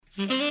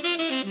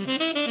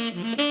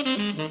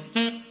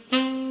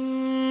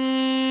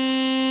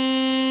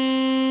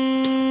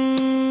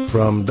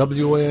From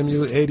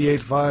WAMU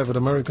 88.5 at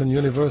American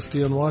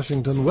University in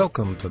Washington,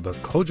 welcome to the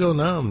Kojo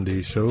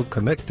Namdi Show,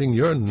 connecting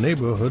your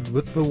neighborhood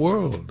with the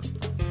world.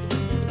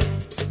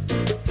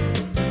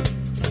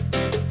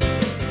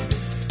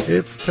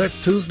 It's Tech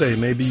Tuesday.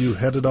 Maybe you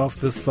headed off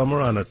this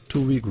summer on a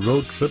 2-week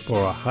road trip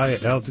or a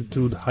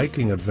high-altitude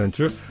hiking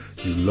adventure.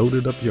 You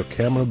loaded up your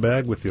camera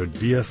bag with your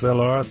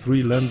DSLR,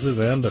 3 lenses,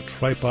 and a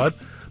tripod.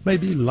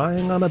 Maybe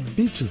lying on a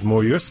beach is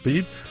more your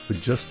speed,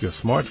 with just your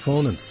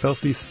smartphone and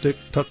selfie stick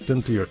tucked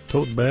into your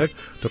tote bag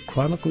to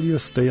chronicle your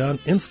stay on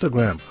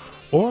Instagram.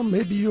 Or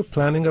maybe you're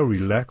planning a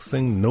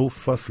relaxing,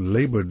 no-fuss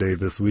Labor Day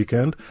this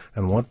weekend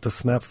and want to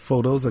snap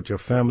photos at your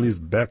family's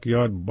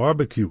backyard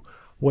barbecue.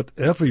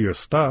 Whatever your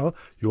style,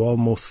 you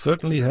almost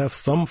certainly have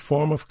some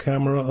form of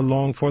camera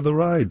along for the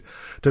ride.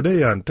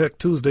 Today on Tech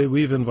Tuesday,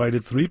 we've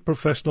invited 3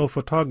 professional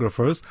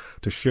photographers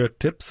to share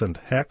tips and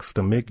hacks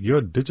to make your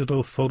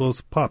digital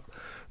photos pop.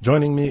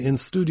 Joining me in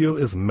studio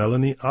is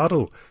Melanie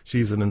Otto.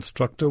 She's an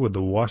instructor with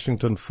the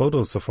Washington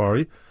Photo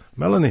Safari.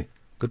 Melanie,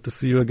 good to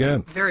see you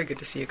again. Very good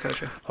to see you,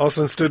 Kojo.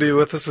 Also in studio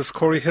with us is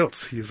Corey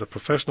Hiltz. He is a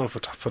professional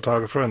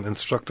photographer and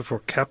instructor for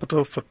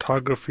Capital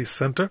Photography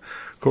Center.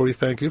 Corey,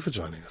 thank you for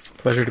joining us.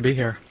 Pleasure to be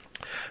here.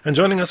 And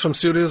joining us from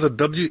studios at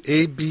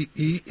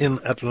WABE in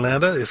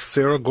Atlanta is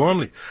Sarah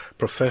Gormley,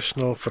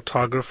 professional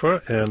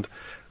photographer and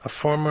a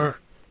former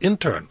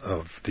intern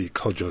of the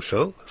Kojo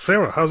Show.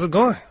 Sarah, how's it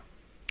going?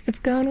 It's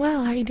going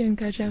well. How are you doing,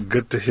 Kojo?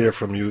 Good to hear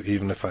from you,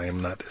 even if I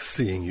am not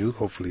seeing you.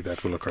 Hopefully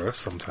that will occur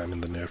sometime in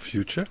the near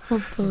future.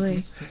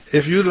 Hopefully.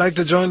 If you'd like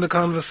to join the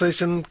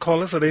conversation,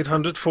 call us at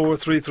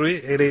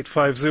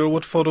 800-433-8850.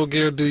 What photo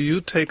gear do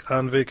you take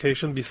on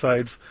vacation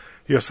besides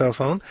your cell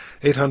phone?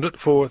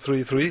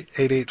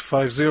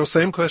 800-433-8850.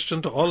 Same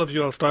question to all of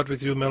you. I'll start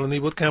with you,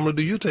 Melanie. What camera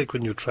do you take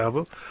when you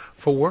travel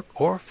for work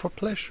or for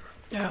pleasure?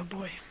 Oh,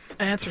 boy.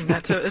 Answering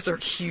that's a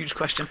huge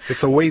question.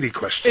 It's a weighty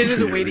question. It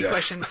is a weighty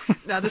question.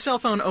 Now, the cell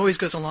phone always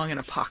goes along in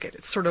a pocket.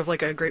 It's sort of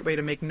like a great way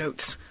to make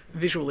notes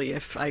visually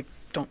if I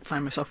don't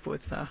find myself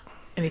with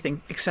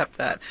anything except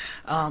that.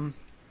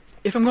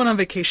 If I'm going on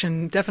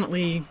vacation,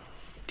 definitely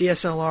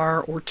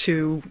DSLR or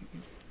 2,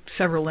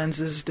 several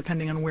lenses,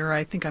 depending on where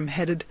I think I'm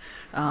headed,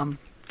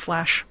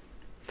 flash,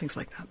 things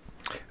like that.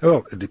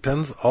 Well, it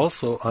depends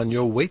also on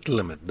your weight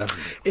limit,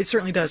 doesn't it? It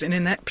certainly does. And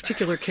in that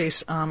particular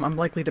case, I'm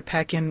likely to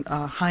pack in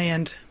a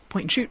high-end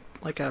point-and-shoot,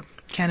 like a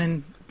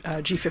Canon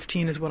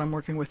G15 is what I'm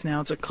working with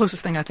now. It's the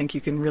closest thing I think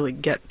you can really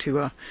get to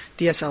a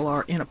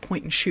DSLR in a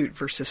point-and-shoot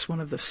versus one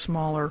of the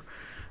smaller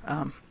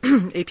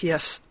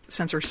APS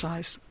sensor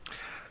size.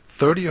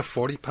 30 or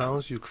 40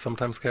 pounds you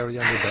sometimes carry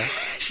on your back?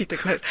 She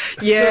took notes.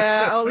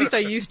 Yeah, at least I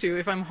used to.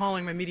 If I'm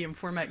hauling my medium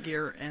format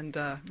gear and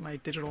my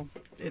digital,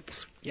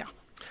 it's, yeah.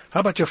 How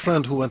about your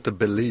friend who went to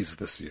Belize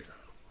this year?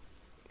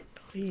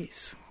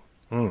 Belize.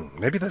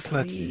 Maybe that's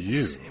not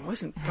you. It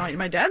wasn't.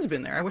 My dad's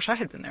been there. I wish I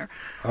had been there.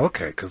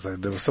 Okay, because there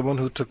was someone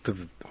who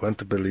went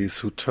to Belize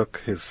who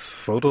took his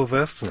photo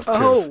vest and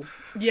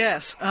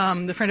yes.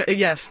 The friend.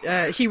 Yes,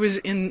 he was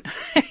in.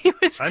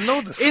 I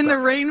know this in stuff. the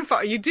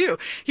rainforest. You do.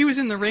 He was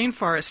in the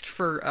rainforest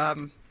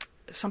for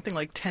something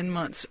like 10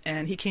 months,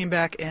 and he came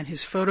back, and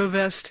his photo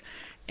vest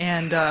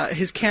and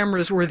his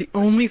cameras were the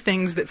only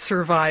things that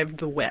survived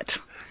the wet.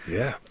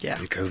 Yeah.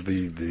 Because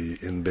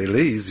in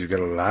Belize you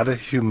get a lot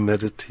of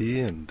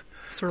humidity and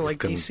sort of like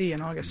DC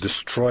in August.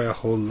 Destroy a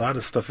whole lot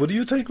of stuff. What do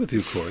you take with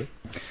you, Corey?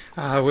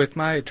 With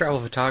my travel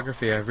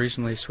photography, I've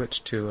recently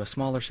switched to a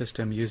smaller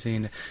system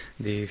using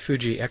the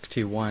Fuji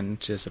X-T1,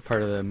 which is a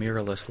part of the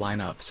mirrorless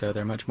lineup. So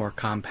they're much more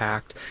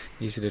compact,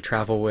 easy to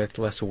travel with,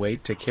 less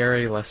weight to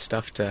carry, less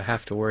stuff to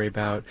have to worry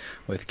about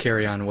with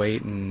carry-on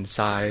weight and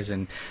size.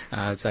 And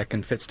so I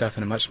can fit stuff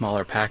in a much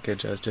smaller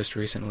package. I was just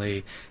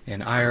recently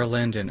in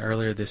Ireland and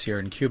earlier this year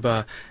in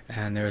Cuba,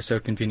 and they were so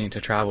convenient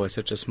to travel with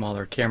such a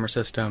smaller camera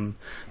system,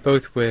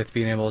 both with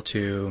being able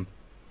to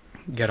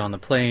get on the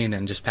plane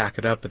and just pack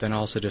it up, but then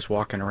also just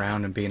walking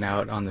around and being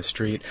out on the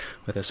street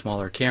with a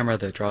smaller camera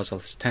that draws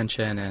less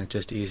attention and it's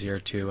just easier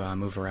to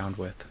move around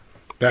with.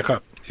 Back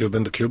up. You've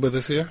been to Cuba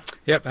this year?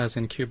 Yep, I was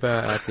in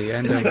Cuba at the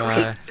end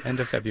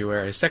of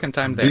February. Second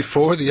time there.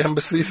 Before the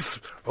embassies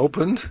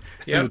opened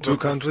in the two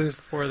countries?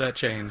 Before that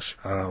change.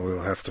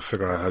 We'll have to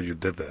figure out how you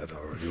did that,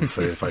 or you'll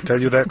say, if I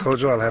tell you that,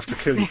 Kojo, I'll have to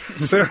kill you.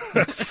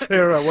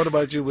 Sarah, what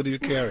about you? What do you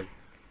carry?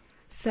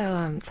 So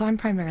I'm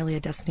primarily a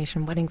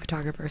destination wedding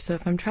photographer. So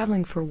if I'm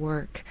traveling for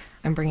work,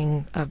 I'm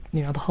bringing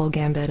the whole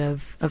gambit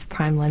of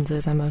prime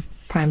lenses. I'm a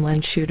prime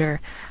lens shooter.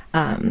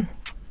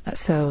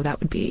 So that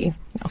would be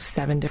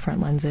 7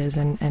 different lenses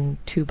and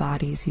 2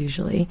 bodies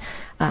usually.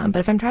 But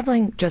if I'm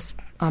traveling just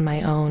on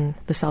my own,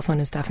 the cell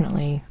phone is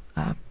definitely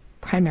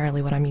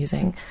primarily what I'm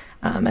using.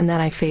 And then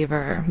I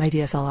favor my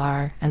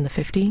DSLR and the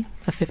 50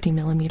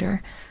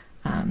 millimeter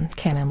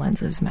Canon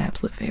lens is my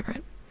absolute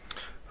favorite.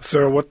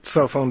 Sarah, what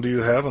cell phone do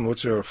you have, and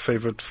what's your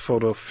favorite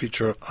photo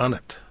feature on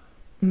it?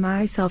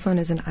 My cell phone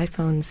is an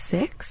iPhone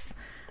 6,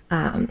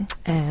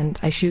 and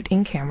I shoot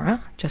in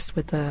camera, just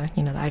with the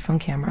the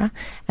iPhone camera,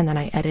 and then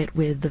I edit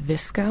with the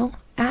Visco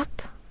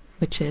app,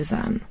 which is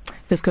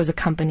Visco's a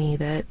company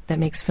that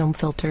makes film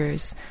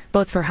filters,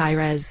 both for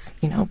high-res,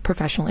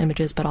 professional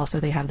images, but also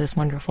they have this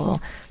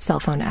wonderful cell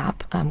phone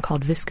app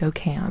called Visco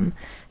Cam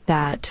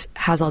that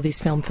has all these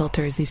film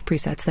filters, these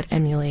presets that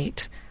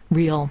emulate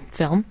real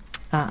film.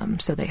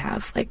 So they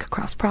have like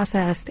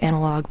cross-processed,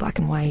 analog, black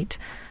and white,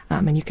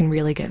 and you can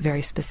really get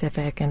very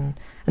specific. And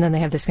then they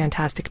have this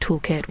fantastic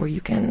toolkit where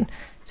you can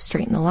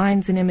straighten the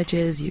lines in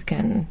images, you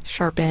can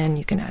sharpen,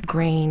 you can add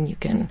grain, you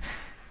can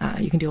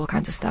do all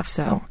kinds of stuff.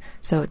 So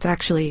it's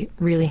actually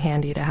really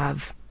handy to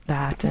have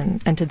that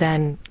and to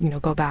then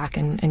go back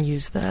and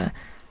use the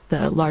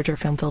larger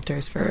film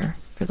filters for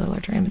the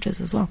larger images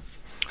as well.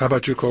 How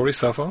about you, Corey?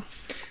 Cell phone?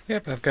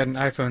 Yep, I've got an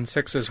iPhone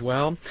 6 as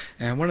well,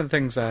 and one of the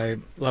things I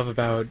love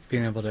about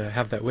being able to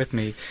have that with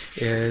me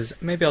is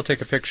maybe I'll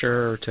take a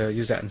picture to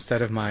use that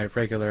instead of my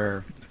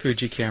regular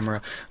Fuji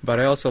camera, but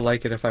I also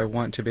like it if I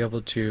want to be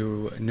able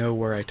to know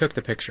where I took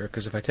the picture,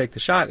 because if I take the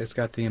shot, it's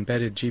got the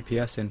embedded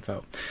GPS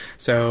info.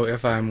 So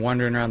if I'm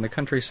wandering around the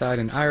countryside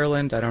in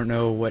Ireland, I don't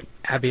know what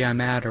abbey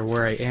I'm at or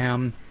where I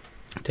am,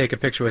 take a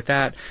picture with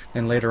that,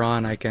 and later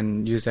on I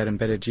can use that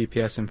embedded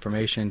GPS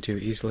information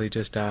to easily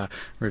just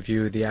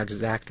review the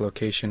exact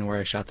location where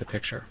I shot the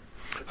picture.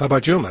 How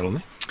about you,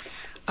 Melanie?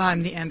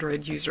 I'm the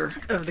Android user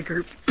of the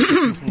group.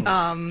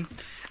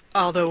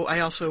 Although I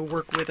also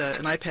work with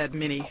an iPad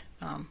mini,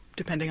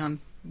 depending on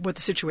what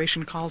the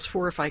situation calls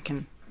for, if I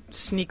can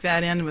sneak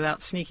that in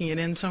without sneaking it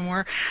in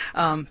somewhere.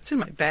 It's in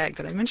my bag.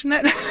 Did I mention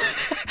that?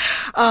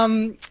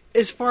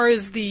 As far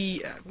as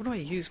the, what do I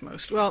use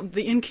most? Well,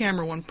 the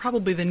in-camera one,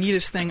 probably the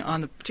neatest thing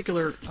on the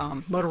particular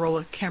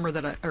Motorola camera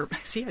that I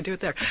do it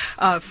there,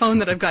 phone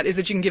that I've got, is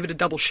that you can give it a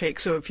double shake.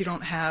 So if you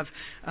don't have,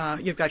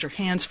 you've got your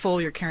hands full,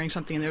 you're carrying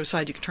something on the other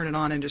side, you can turn it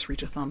on and just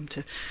reach a thumb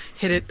to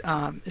hit it.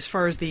 As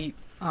far as the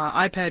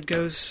iPad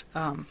goes,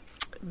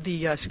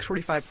 the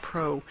 645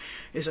 Pro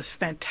is a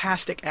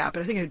fantastic app,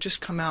 and I think it had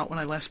just come out when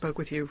I last spoke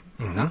with you,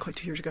 not quite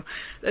 2 years ago.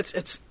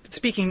 It's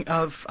speaking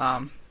of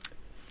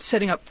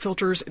setting up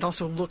filters, it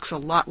also looks a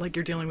lot like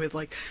you're dealing with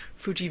like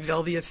Fuji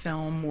Velvia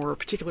film or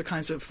particular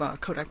kinds of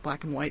Kodak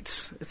black and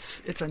whites.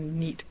 It's a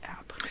neat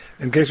app.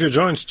 In case you're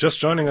just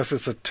joining us,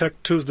 it's a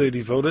Tech Tuesday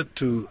devoted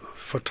to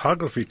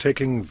photography,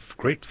 taking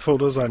great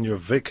photos on your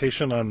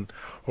vacation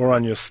or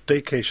on your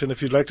staycation.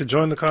 If you'd like to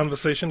join the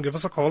conversation, give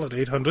us a call at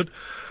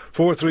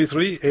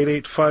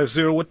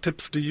 800-433-8850. What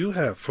tips do you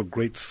have for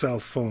great cell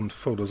phone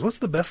photos? What's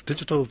the best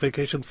digital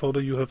vacation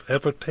photo you have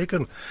ever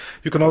taken?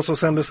 You can also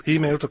send us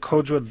email to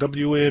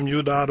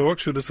kojo@wamu.org.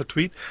 Shoot us a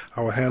tweet.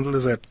 Our handle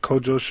is at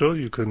Kojo Show.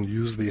 You can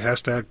use the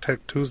hashtag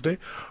Tech Tuesday,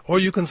 or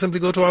you can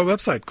simply go to our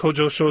website,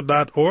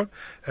 kojoshow.org,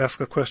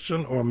 ask a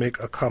question or make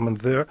a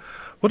comment there.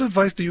 What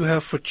advice do you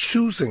have for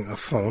choosing a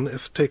phone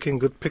if taking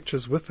good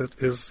pictures with it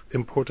is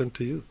important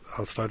to you?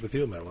 I'll start with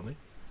you, Melanie.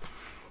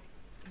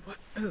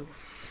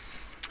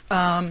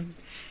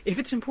 If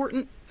it's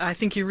important, I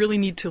think you really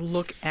need to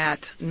look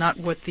at not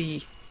what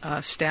the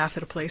staff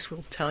at a place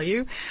will tell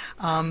you,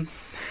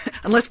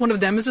 unless one of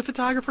them is a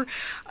photographer.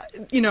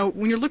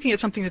 When you're looking at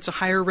something that's a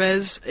higher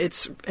res,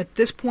 it's at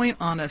this point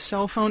on a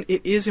cell phone,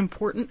 it is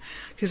important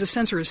because the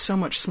sensor is so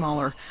much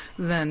smaller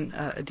than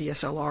a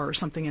DSLR or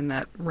something in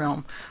that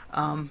realm.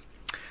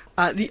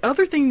 The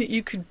other thing that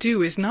you could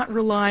do is not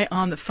rely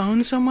on the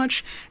phone so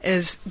much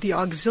as the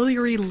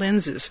auxiliary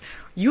lenses.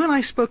 You and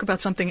I spoke about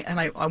something, and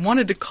I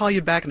wanted to call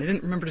you back, and I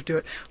didn't remember to do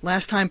it.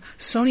 Last time,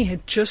 Sony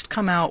had just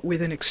come out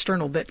with an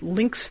external that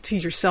links to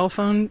your cell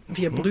phone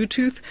via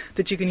Bluetooth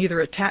that you can either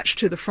attach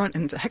to the front,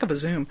 and it's a heck of a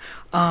zoom,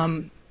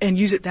 and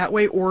use it that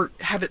way, or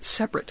have it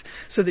separate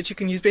so that you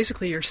can use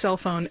basically your cell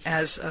phone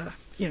as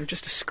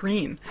just a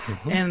screen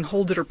and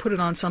hold it or put it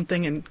on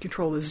something and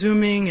control the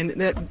zooming,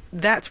 and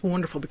that's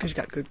wonderful because you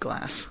got good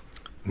glass.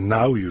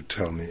 Now you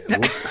tell me.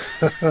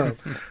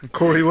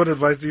 Corey, what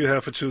advice do you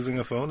have for choosing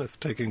a phone if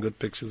taking good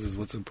pictures is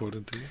what's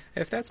important to you?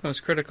 If that's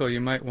most critical, you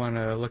might want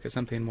to look at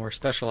something more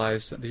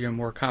specialized. The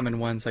more common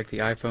ones like the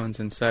iPhones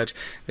and such,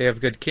 they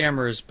have good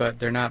cameras, but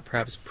they're not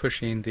perhaps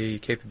pushing the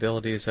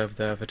capabilities of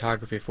the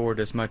photography forward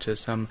as much as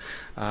some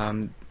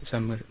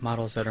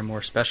models that are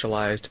more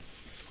specialized.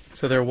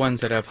 So there are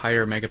ones that have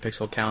higher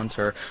megapixel counts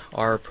or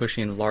are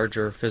pushing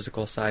larger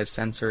physical size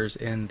sensors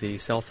in the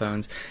cell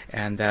phones,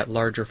 and that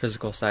larger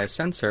physical size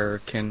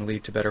sensor can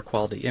lead to better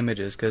quality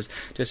images, because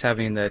just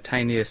having the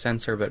tiniest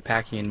sensor but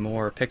packing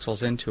more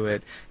pixels into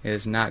it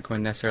is not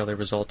going to necessarily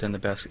result in the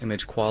best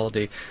image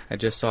quality. I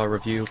just saw a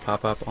review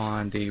pop up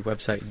on the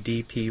website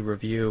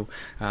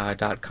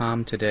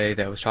dpreview.com today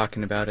that was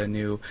talking about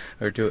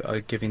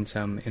giving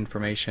some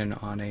information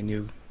on a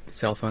new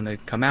cell phone that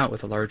had come out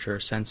with a larger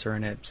sensor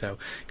in it, so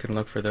you can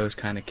look for those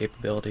kind of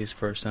capabilities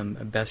for some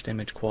best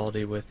image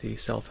quality with the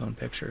cell phone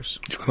pictures.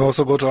 You can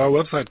also go to our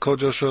website,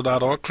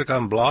 kojoshow.org, click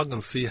on blog,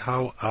 and see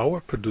how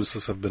our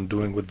producers have been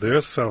doing with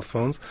their cell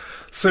phones.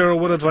 Sarah,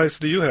 what advice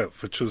do you have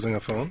for choosing a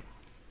phone?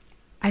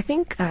 I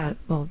think,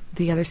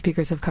 the other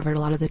speakers have covered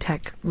a lot of the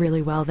tech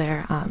really well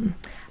there.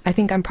 I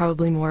think I'm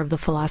probably more of the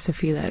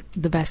philosophy that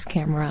the best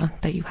camera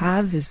that you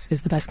have is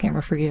the best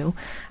camera for you.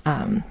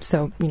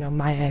 So,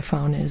 my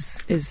iPhone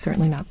is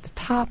certainly not the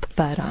top,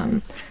 but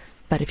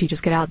But if you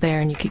just get out there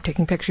and you keep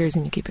taking pictures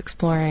and you keep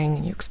exploring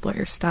and you explore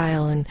your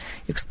style and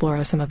you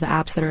explore some of the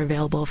apps that are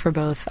available for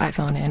both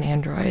iPhone and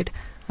Android,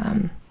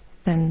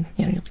 then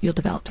you'll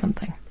develop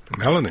something.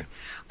 Melanie?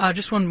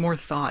 Just one more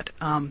thought.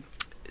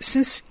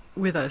 Since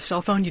with a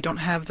cell phone you don't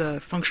have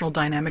the functional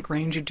dynamic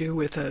range you do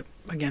with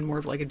again, more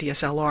of like a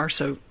DSLR,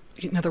 so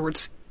in other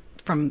words,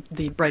 from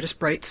the brightest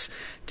brights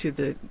to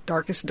the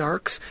darkest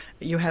darks,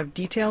 you have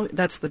detail.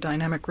 That's the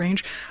dynamic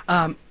range.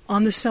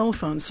 On the cell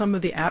phone, some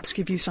of the apps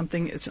give you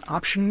something, it's an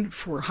option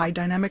for high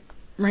dynamic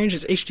range,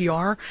 is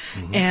HDR.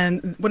 Mm-hmm.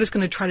 And what it's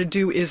going to try to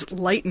do is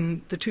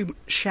lighten the two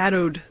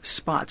shadowed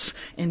spots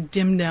and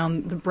dim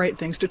down the bright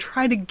things to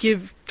try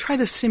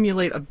to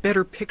simulate a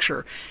better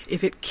picture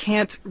if it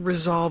can't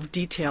resolve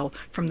detail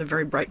from the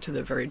very bright to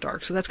the very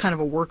dark. So that's kind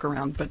of a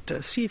workaround,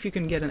 but see if you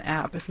can get an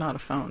app, if not a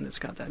phone, that's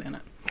got that in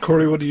it.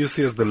 Corey, what do you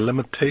see as the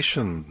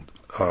limitation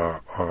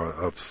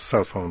of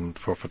cell phone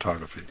for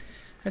photography?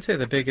 I'd say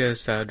the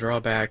biggest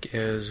drawback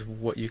is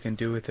what you can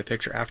do with the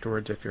picture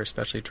afterwards if you're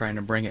especially trying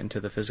to bring it into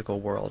the physical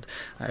world.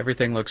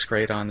 Everything looks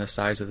great on the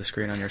size of the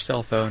screen on your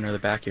cell phone or the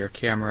back of your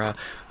camera,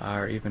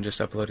 or even just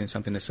uploading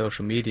something to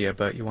social media,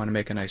 but you want to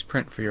make a nice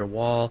print for your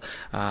wall,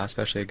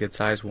 especially a good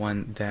size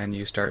one, then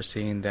you start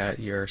seeing that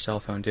your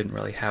cell phone didn't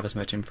really have as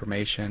much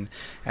information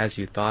as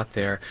you thought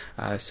there.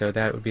 So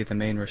that would be the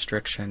main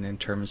restriction in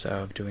terms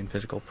of doing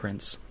physical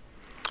prints.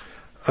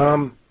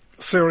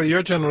 Sarah,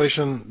 your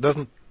generation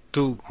doesn't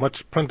do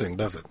much printing,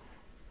 does it?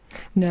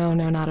 No,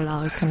 not at all.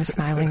 I was kind of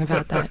smiling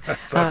about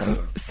that.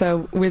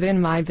 So within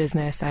my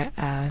business,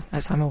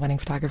 as I'm a wedding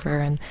photographer,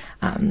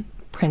 and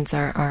prints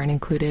aren't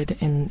included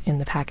in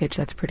the package.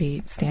 That's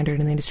pretty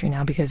standard in the industry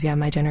now because,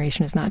 my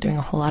generation is not doing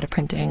a whole lot of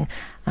printing.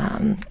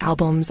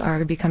 Albums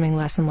are becoming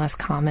less and less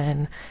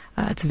common.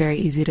 It's very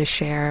easy to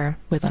share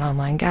with an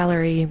online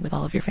gallery with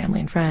all of your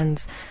family and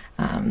friends.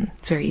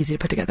 It's very easy to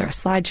put together a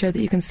slideshow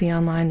that you can see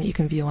online that you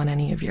can view on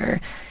any of your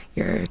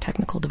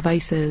technical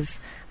devices.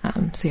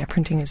 So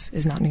printing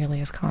is not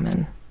nearly as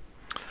common.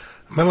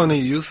 Melanie,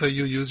 you say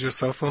you use your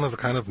cell phone as a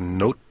kind of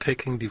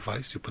note-taking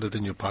device. You put it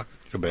in your pocket,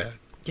 your bag.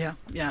 Yeah.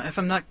 If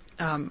I'm not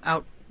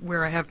out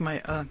where I have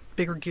my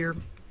bigger gear,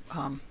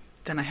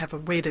 then I have a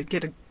way to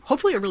get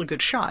hopefully a really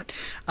good shot.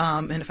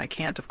 And if I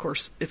can't, of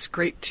course, it's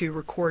great to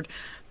record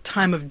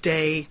time of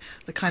day,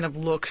 the kind of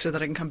look, so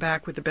that I can come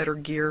back with the better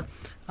gear.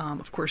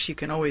 Of course, you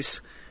can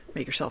always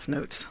make yourself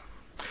notes.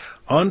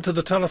 On to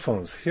the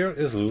telephones. Here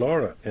is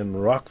Laura in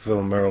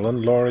Rockville,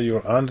 Maryland. Laura,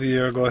 you're on the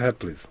air. Go ahead,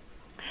 please.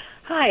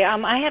 Hi.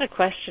 I had a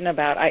question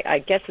about, I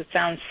guess it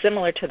sounds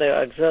similar to the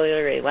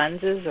auxiliary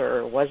lenses,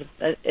 or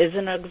is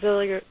an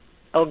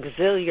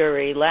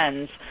auxiliary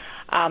lens.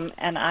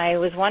 And I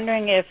was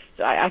wondering if,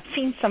 I've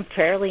seen some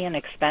fairly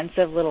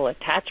inexpensive little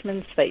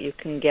attachments that you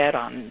can get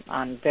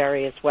on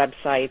various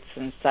websites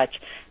and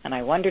such, and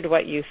I wondered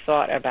what you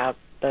thought about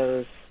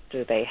those.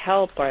 Do they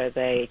help? Are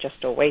they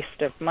just a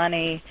waste of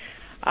money?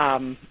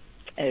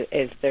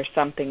 Is there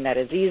something that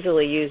is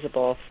easily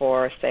usable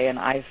for, say, an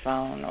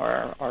iPhone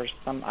or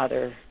some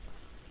other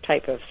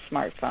type of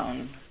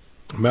smartphone?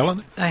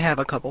 Melanie? I have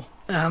a couple.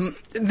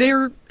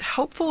 They're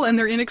helpful and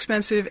they're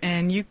inexpensive,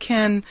 and you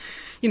can,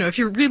 if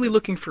you're really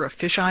looking for a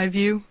fisheye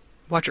view,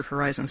 watch your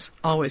horizons.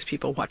 Always,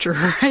 people, watch your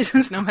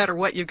horizons, no matter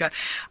what you've got.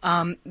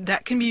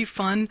 That can be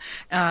fun,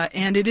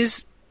 and it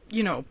is,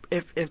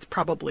 if it's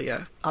probably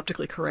a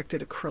optically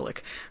corrected acrylic,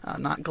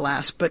 not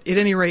glass. But at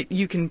any rate,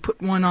 you can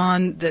put one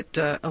on that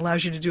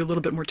allows you to do a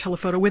little bit more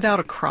telephoto without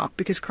a crop,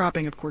 because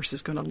cropping, of course,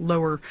 is going to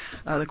lower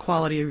the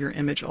quality of your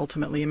image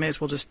ultimately. You may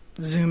as well just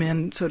zoom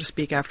in, so to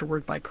speak,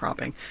 afterward by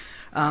cropping.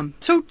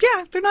 So,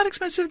 they're not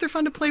expensive. They're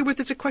fun to play with.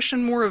 It's a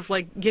question more of,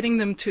 getting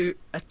them to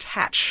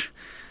attach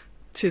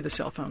to the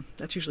cell phone.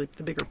 That's usually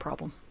the bigger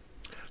problem.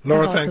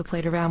 Laura, I've also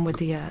played around with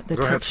the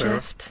tilt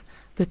shift.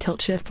 The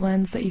tilt shift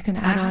lens that you can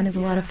add on is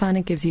a lot of fun.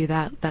 It gives you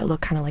that look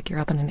kind of like you're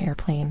up in an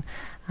airplane,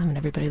 and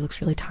everybody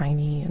looks really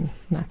tiny, and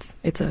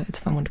it's a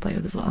fun one to play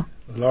with as well.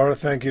 Laura,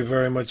 thank you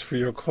very much for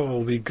your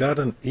call. We got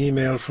an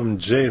email from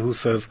Jay who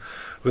says,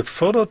 with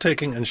photo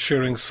taking and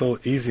sharing so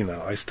easy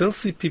now, I still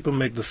see people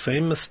make the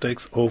same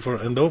mistakes over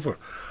and over.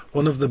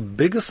 One of the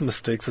biggest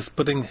mistakes is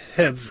putting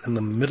heads in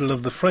the middle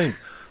of the frame.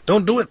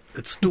 Don't do it.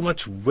 It's too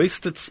much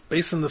wasted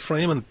space in the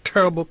frame and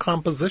terrible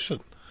composition.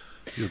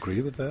 You agree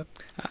with that,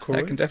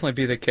 Corey? That can definitely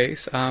be the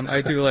case.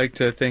 I do like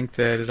to think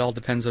that it all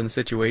depends on the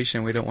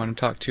situation. We don't want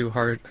to talk too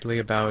hardly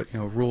about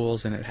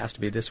rules and it has to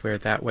be this way or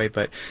that way,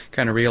 but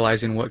kind of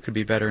realizing what could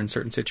be better in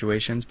certain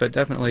situations. But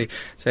definitely,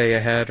 say,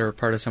 a head or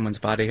part of someone's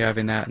body,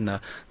 having that in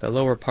the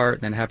lower part,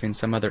 and then having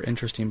some other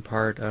interesting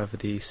part of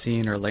the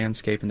scene or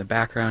landscape in the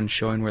background,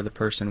 showing where the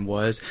person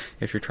was,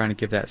 if you're trying to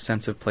give that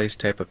sense of place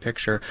type of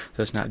picture.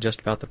 So it's not just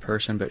about the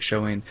person, but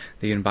showing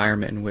the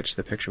environment in which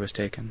the picture was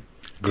taken.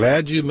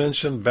 Glad you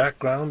mentioned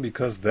background,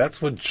 because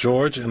that's what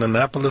George in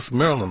Annapolis,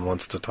 Maryland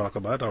wants to talk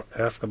about or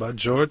ask about.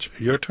 George,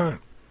 your turn.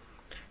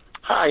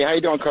 Hi, how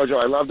you doing,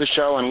 Kojo? I love the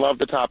show and love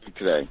the topic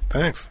today.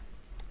 Thanks.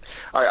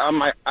 All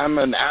right, I'm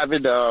an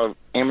avid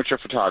amateur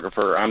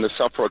photographer. I'm the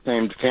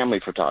self-proclaimed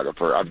family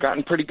photographer. I've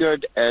gotten pretty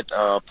good at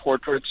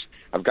portraits,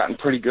 I've gotten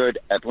pretty good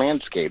at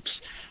landscapes.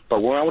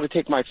 But when I want to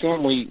take my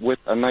family with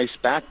a nice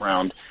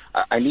background,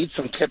 I need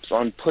some tips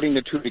on putting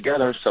the two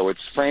together so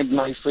it's framed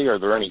nicely. Are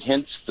there any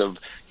hints of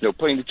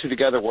putting the two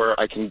together where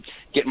I can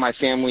get my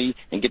family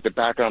and get the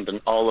background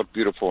and all look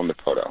beautiful in the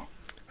photo?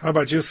 How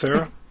about you,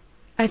 Sarah?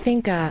 I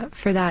think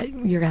for that,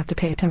 you're going to have to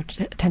pay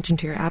attention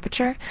to your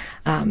aperture.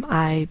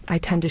 I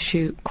tend to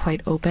shoot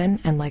quite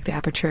open and like the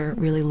aperture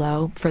really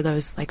low for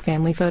those like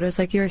family photos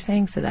like you were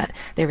saying, so that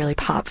they really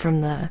pop from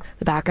the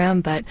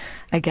background. But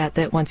I get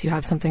that once you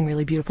have something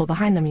really beautiful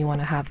behind them, you want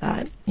to have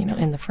that,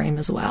 in the frame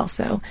as well.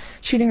 So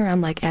shooting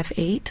around like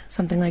f8,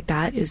 something like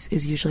that is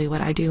usually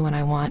what I do when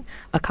I want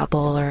a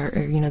couple or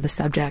the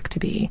subject to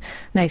be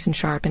nice and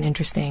sharp and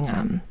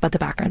interesting, but the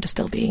background to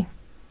still be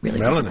really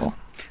visible.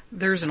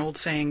 There's an old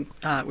saying,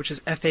 which is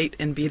F8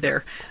 and be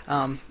there,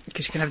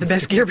 because you can have the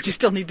best gear, but you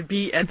still need to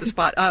be at the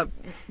spot.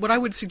 What I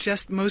would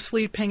suggest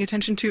mostly paying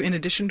attention to, in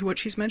addition to what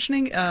she's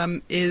mentioning,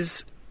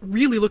 is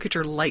really look at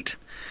your light.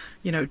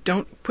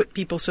 Don't put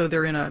people so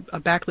they're in a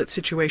backlit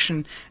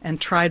situation and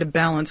try to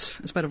balance,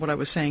 in spite of what I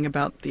was saying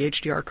about the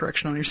HDR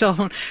correction on your cell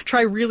phone,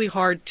 try really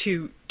hard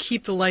to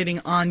keep the lighting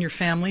on your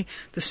family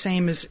the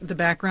same as the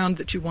background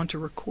that you want to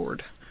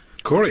record.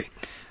 Corey?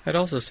 I'd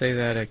also say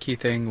that a key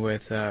thing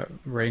with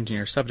arranging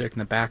your subject in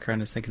the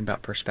background is thinking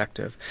about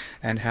perspective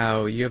and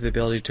how you have the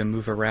ability to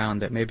move around,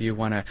 that maybe you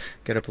want to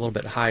get up a little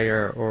bit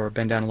higher or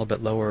bend down a little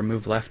bit lower,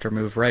 move left or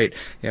move right.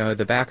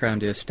 The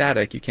background is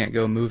static. You can't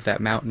go move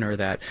that mountain or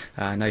that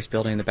nice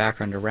building in the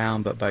background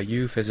around, but by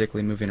you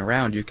physically moving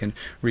around, you can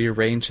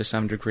rearrange to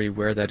some degree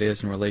where that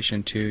is in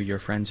relation to your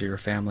friends or your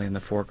family in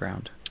the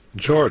foreground.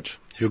 George,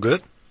 you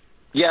good?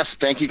 Yes,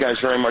 thank you guys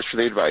very much for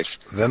the advice.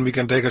 Then we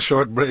can take a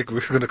short break.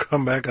 We're going to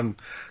come back and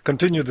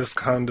continue this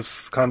kind of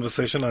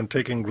conversation on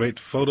taking great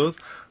photos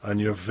on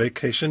your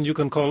vacation. You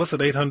can call us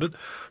at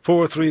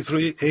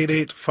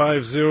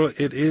 800-433-8850.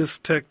 It is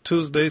Tech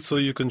Tuesday, so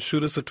you can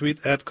shoot us a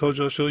tweet at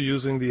Kojo Show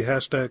using the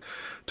hashtag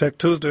Tech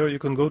Tuesday, or you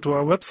can go to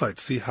our website,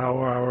 see how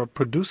our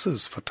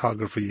producers'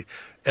 photography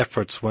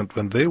efforts went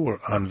when they were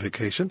on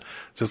vacation.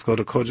 Just go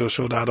to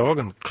kojoshow.org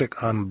and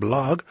click on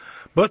blog.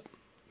 But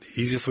the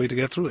easiest way to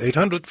get through,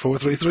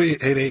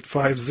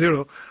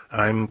 800-433-8850.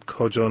 I'm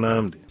Kojo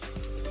Namdi.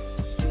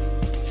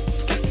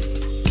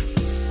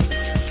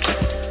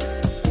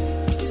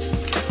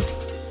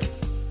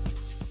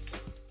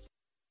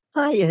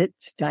 Hi,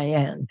 it's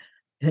Diane.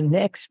 The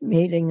next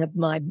meeting of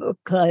my book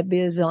club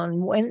is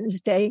on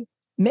Wednesday,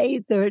 May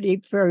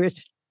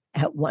 31st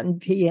at 1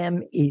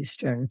 p.m.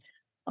 Eastern.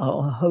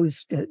 I'll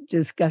host a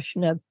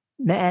discussion of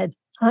Mad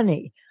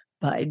Honey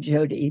by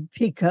Jodi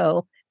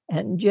Picoult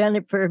and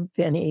Jennifer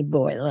Finney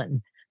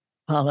Boylan,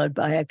 followed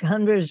by a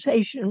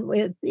conversation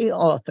with the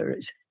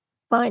authors.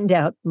 Find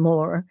out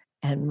more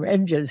and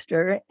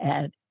register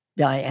at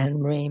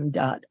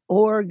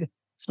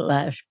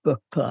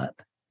dianeream.org/book club.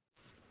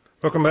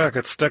 Welcome back.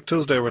 It's Tech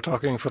Tuesday. We're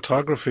talking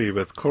photography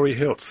with Corey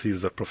Hiltz.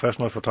 He's a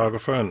professional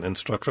photographer and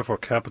instructor for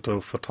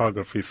Capital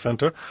Photography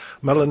Center.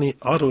 Melanie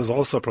Otto is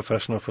also a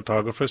professional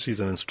photographer. She's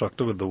an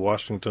instructor with the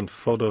Washington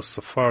Photo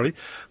Safari.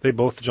 They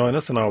both join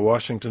us in our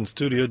Washington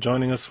studio.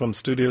 Joining us from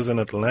studios in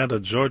Atlanta,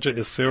 Georgia,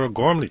 is Sarah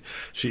Gormley.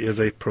 She is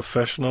a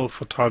professional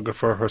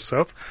photographer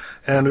herself.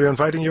 And we're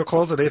inviting your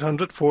calls at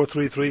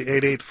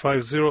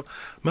 800-433-8850.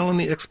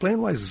 Melanie,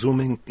 explain why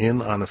zooming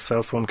in on a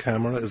cell phone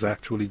camera is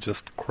actually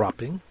just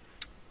cropping.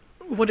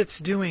 What it's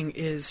doing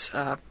is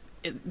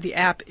the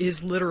app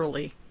is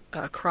literally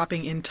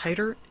cropping in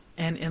tighter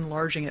and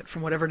enlarging it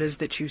from whatever it is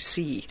that you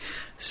see.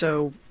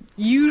 So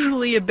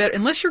usually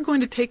unless you're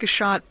going to take a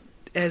shot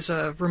as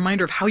a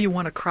reminder of how you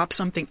want to crop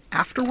something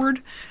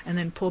afterward and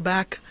then pull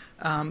back,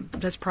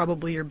 that's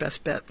probably your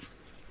best bet.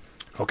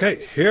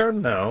 Okay, here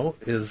now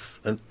is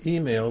an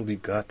email we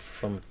got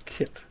from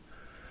Kit.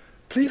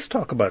 Please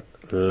talk about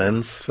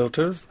lens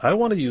filters. I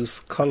want to use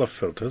color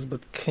filters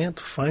but can't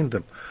find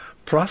them.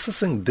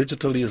 Processing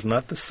digitally is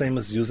not the same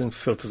as using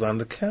filters on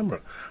the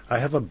camera. I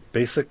have a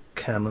basic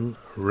Canon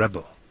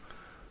Rebel.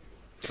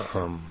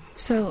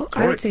 So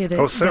I would say that...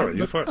 Oh, Sarah,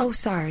 you first. Oh,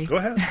 sorry. Go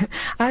ahead.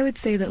 I would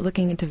say that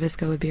looking into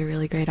VSCO would be a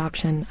really great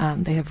option.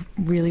 They have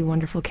really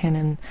wonderful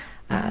Canon,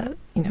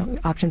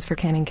 options for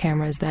Canon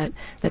cameras that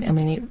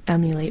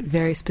emulate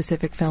very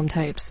specific film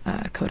types,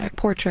 Kodak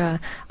Portra,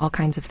 all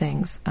kinds of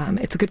things.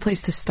 It's a good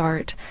place to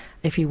start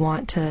if you're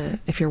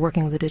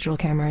working with a digital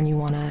camera and you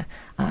want to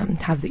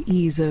have the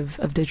ease of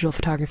digital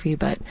photography,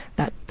 but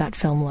that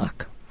film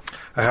look.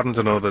 I happen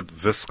to know that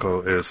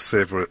VSCO is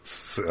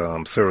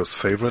Sarah's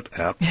favorite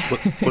app.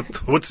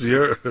 What's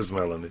yours,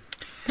 Melanie?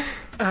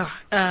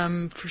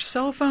 For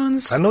cell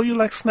phones, I know you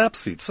like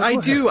Snapseed. So I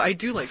do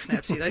like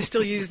Snapseed. I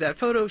still use that.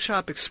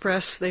 Photoshop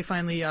Express, they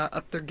finally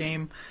upped their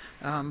game,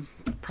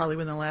 probably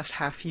within the last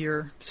half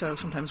year. So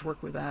sometimes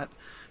work with that.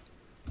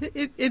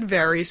 It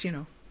varies,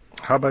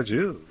 How about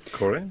you,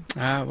 Corey?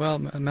 Well,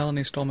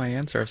 Melanie stole my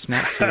answer of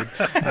Snapseed.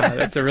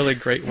 That's a really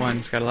great one.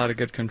 It's got a lot of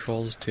good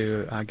controls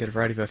to get a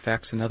variety of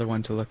effects. Another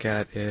one to look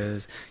at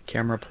is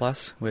Camera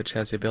Plus, which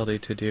has the ability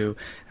to do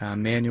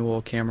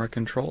manual camera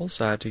controls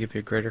to give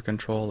you greater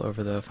control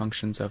over the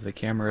functions of the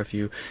camera. If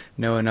you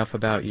know enough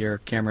about your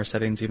camera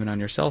settings, even on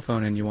your cell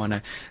phone, and you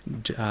want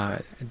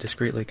to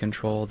discreetly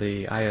control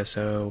the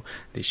ISO,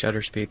 the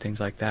shutter speed, things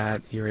like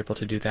that, you're able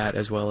to do that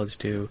as well as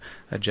do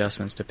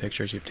adjustments to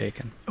pictures you've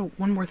taken. Oh,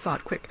 one more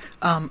thought, quick.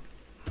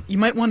 You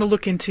might want to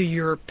look into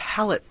your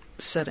palette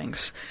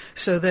settings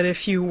so that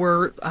if you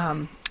were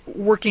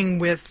working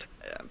with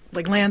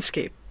like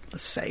landscape,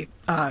 let's say,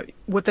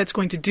 what that's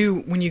going to do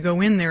when you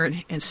go in there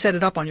and set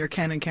it up on your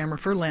Canon camera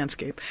for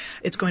landscape,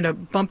 it's going to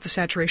bump the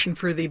saturation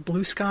for the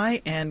blue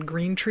sky and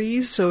green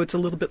trees, so it's a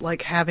little bit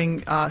like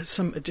having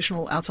some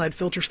additional outside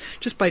filters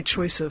just by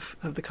choice of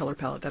the color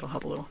palette. That'll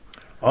help a little.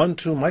 On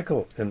to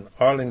Michael in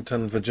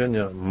Arlington,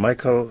 Virginia.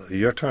 Michael,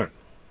 your turn.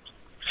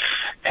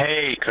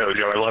 Hey,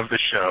 Kojo, I love the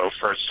show.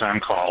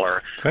 First-time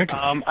caller. Thank you.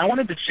 I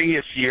wanted to see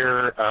if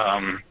your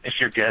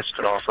guest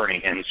could offer any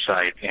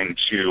insight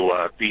into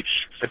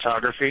beach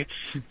photography,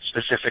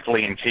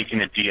 specifically in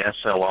taking a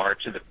DSLR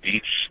to the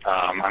beach.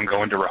 I'm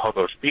going to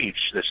Rehoboth Beach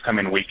this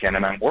coming weekend,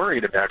 and I'm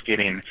worried about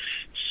getting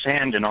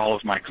sand in all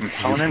of my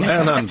components. You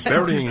plan on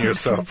burying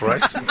yourself,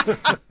 right?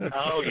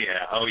 Oh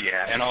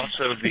yeah, and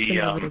also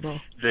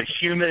the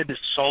humid,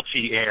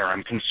 salty air.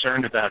 I'm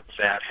concerned about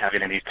that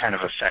having any kind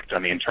of effect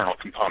on the internal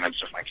components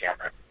of my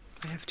camera.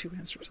 I have two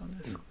answers on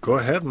this. Go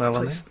ahead,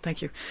 Melanie. Please.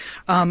 Thank you.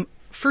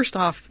 First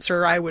off,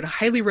 sir, I would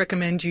highly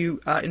recommend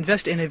you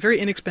invest in a very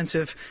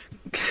inexpensive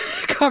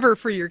cover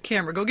for your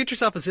camera. Go get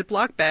yourself a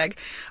Ziploc bag,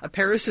 a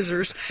pair of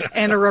scissors,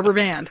 and a rubber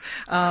band.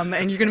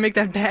 And you're going to make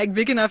that bag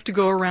big enough to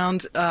go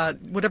around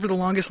whatever the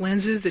longest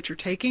lens is that you're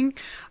taking.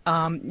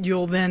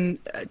 You'll then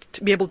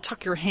be able to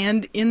tuck your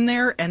hand in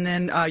there, and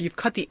then you've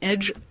cut the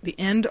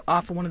end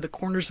off of one of the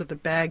corners of the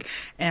bag,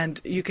 and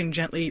you can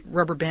gently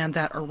rubber band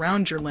that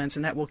around your lens,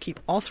 and that will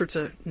keep all sorts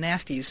of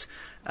nasties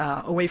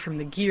away from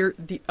the gear.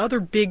 The other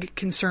big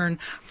concern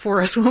for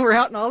us when we're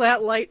out in all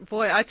that light,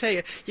 boy, I tell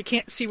you, you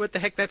can't see what the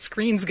heck that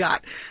screen's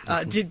got.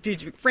 Did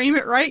you frame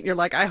it right? You're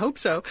like, I hope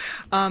so.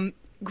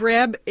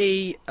 Grab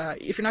if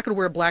you're not going to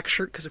wear a black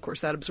shirt, because of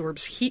course that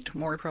absorbs heat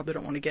more, you probably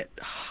don't want to get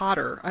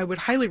hotter. I would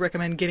highly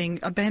recommend getting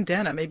a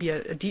bandana, maybe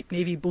a deep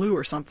navy blue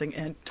or something,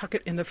 and tuck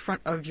it in the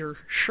front of your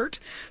shirt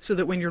so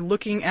that when you're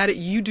looking at it,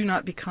 you do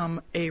not become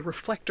a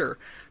reflector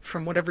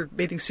from whatever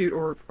bathing suit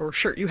or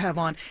shirt you have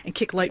on and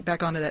kick light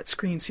back onto that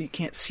screen so you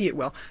can't see it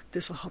well.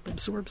 This will help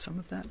absorb some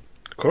of that.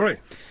 Corey.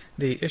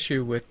 The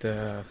issue with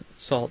the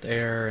salt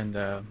air and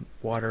the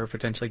water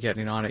potentially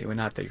getting on it,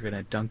 not that you're going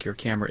to dunk your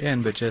camera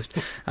in, but just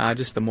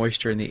the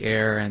moisture in the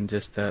air and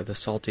just the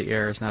salty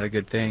air is not a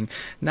good thing.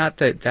 Not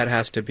that that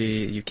has to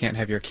be, you can't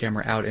have your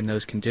camera out in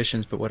those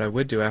conditions, but what I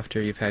would do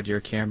after you've had your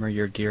camera,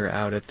 your gear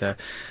out at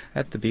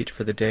the beach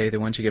for the day, then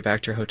once you get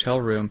back to your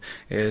hotel room,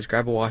 is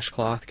grab a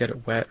washcloth, get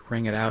it wet,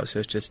 wring it out so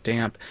it's just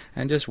damp,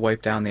 and just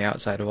wipe down the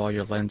outside of all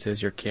your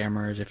lenses, your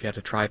cameras, if you had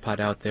a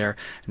tripod out there,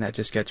 and that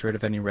just gets rid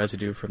of any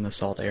residue from the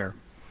salt air.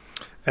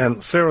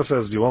 And Sarah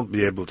says you won't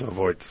be able to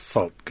avoid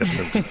salt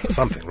getting into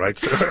something, right,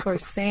 Sarah? Or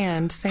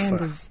sand. Sand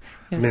is...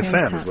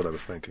 sand is what I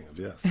was thinking of,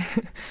 yes.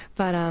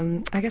 But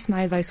I guess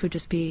my advice would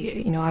just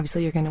be,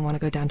 obviously you're going to want to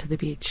go down to the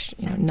beach,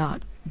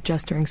 not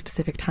just during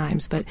specific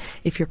times, but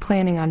if you're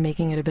planning on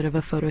making it a bit of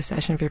a photo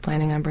session, if you're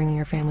planning on bringing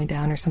your family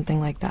down or something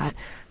like that,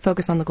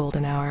 focus on the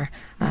golden hour.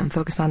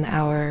 Focus on the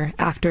hour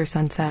after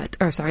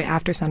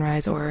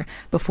sunrise or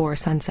before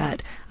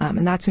sunset.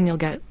 And that's when you'll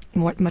get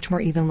much more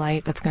even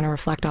light that's going to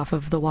reflect off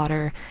of the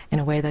water in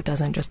a way that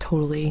doesn't just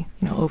totally,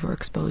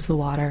 overexpose the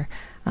water.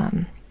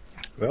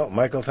 Well,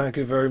 Michael, thank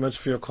you very much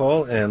for your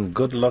call, and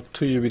good luck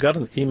to you. We got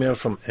an email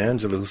from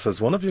Angela who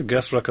says, one of your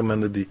guests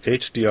recommended the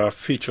HDR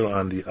feature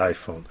on the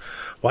iPhone.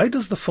 Why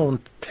does the phone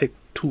take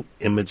two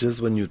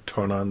images when you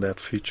turn on that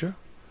feature?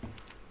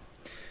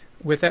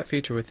 With that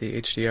feature, with the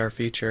HDR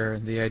feature,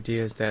 the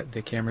idea is that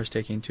the camera is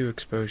taking two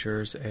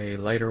exposures, a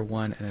lighter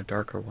one and a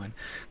darker one.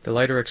 The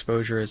lighter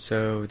exposure is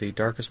so the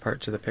darkest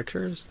parts of the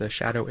pictures, the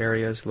shadow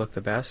areas look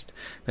the best.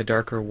 The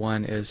darker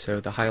one is so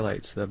the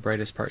highlights, the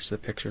brightest parts of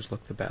the pictures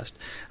look the best.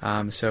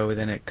 So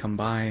then it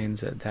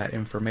combines that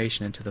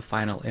information into the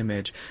final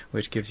image,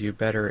 which gives you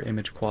better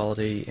image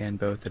quality in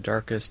both the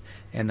darkest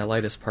and the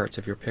lightest parts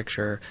of your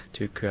picture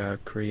to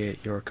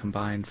create your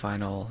combined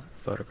final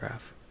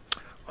photograph.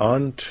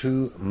 On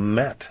to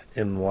Matt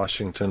in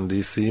Washington,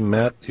 D.C.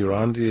 Matt, you're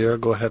on the air.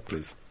 Go ahead,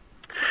 please.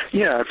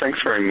 Yeah, thanks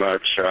very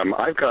much.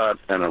 I've got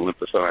an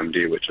Olympus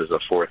OMD, which is a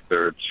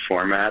 4/3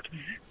 format,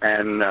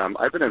 and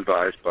I've been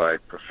advised by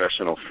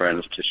professional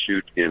friends to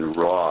shoot in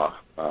RAW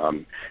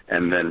and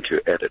then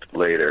to edit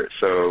later.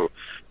 So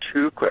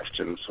 2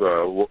 questions.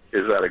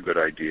 Is that a good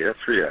idea?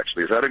 3,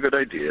 actually. Is that a good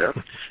idea?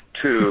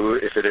 2,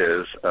 if it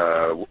is,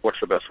 what's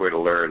the best way to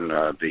learn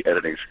the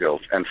editing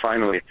skills? And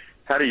finally,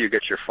 how do you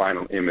get your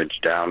final image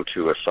down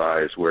to a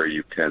size where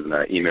you can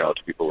email it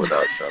to people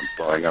without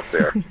blowing up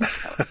there?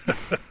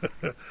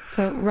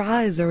 So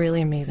RAW is a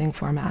really amazing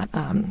format.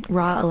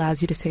 RAW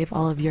allows you to save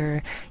all of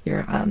your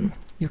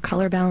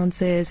color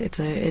balances. It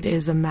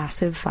is a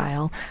massive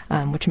file,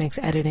 which makes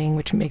editing,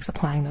 which makes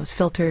applying those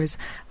filters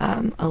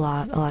a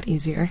lot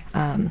easier.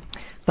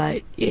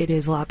 But it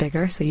is a lot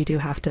bigger, so you do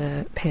have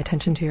to pay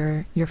attention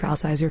to your file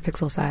size, your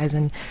pixel size,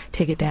 and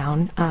take it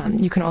down.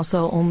 You can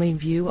also only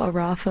view a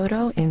RAW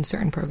photo in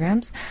certain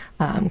programs.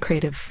 The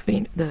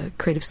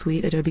Creative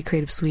Suite, Adobe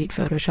Creative Suite,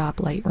 Photoshop,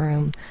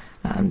 Lightroom.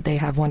 They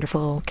have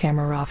wonderful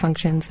camera raw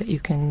functions that you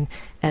can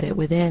edit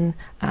within,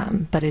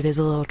 but it is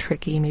a little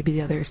tricky. Maybe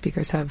the other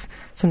speakers have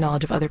some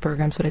knowledge of other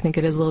programs, but I think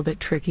it is a little bit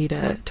tricky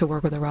to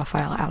work with a raw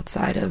file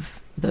outside of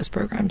those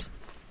programs.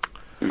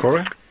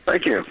 Corey?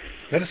 Thank you.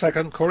 Wait a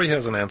second. Corey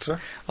has an answer.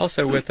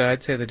 Also, with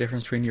I'd say the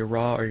difference between your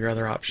RAW or your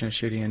other option is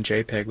shooting in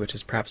JPEG, which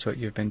is perhaps what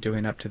you've been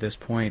doing up to this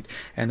point.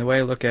 And the way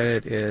I look at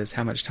it is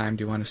how much time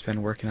do you want to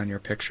spend working on your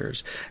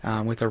pictures.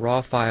 With a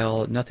RAW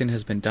file, nothing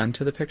has been done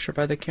to the picture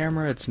by the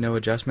camera. It's no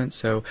adjustment.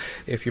 So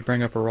if you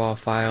bring up a RAW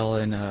file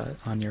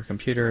on your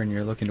computer and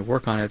you're looking to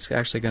work on it, it's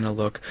actually going to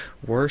look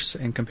worse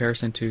in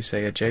comparison to,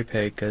 say, a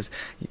JPEG, because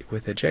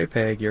with a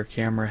JPEG, your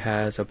camera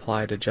has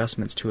applied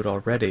adjustments to it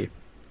already.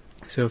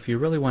 So if you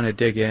really want to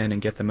dig in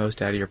and get the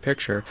most out of your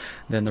picture,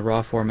 then the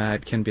RAW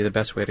format can be the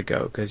best way to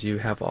go, because you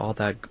have all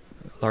that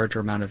larger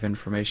amount of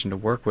information to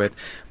work with.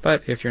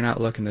 But if you're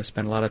not looking to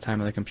spend a lot of time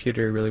on the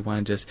computer, you really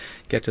want to just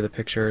get to the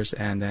pictures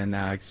and then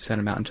send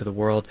them out into the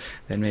world,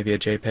 then maybe a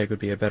JPEG would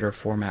be a better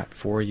format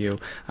for you.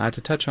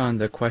 To touch on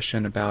the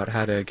question about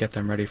how to get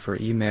them ready for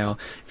email,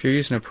 if you're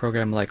using a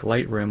program like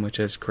Lightroom, which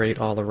is great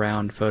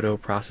all-around photo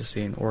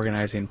processing,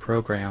 organizing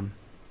program,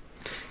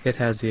 it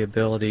has the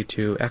ability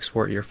to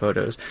export your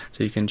photos.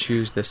 So you can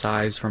choose the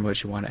size from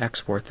which you want to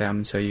export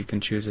them, so you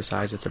can choose a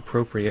size that's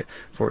appropriate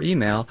for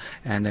email,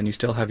 and then you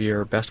still have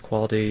your best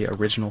quality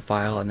original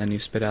file, and then you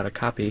spit out a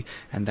copy,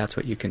 and that's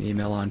what you can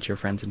email on to your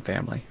friends and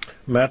family.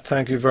 Matt,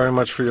 thank you very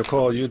much for your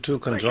call. You too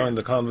can join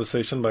the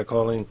conversation by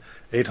calling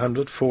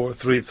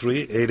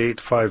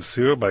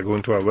 800-433-8850, by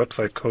going to our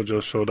website,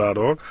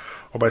 kojoshow.org,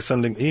 or by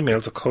sending email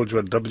to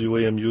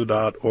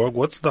kojo@wamu.org.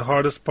 What's the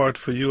hardest part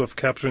for you of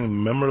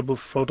capturing memorable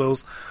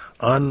photos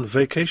on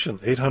vacation?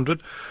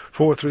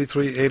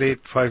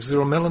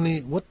 800-433-8850.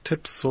 Melanie, what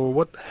tips or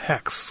what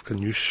hacks can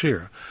you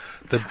share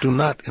that do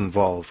not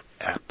involve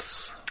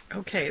apps?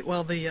 Okay,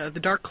 well, the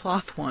dark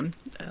cloth one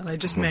I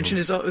just mentioned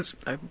is always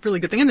a really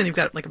good thing, and then you've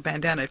got like a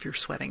bandana if you're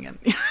sweating. And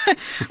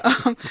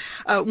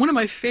one of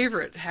my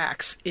favorite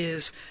hacks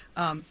is,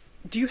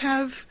 do you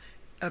have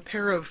a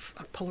pair of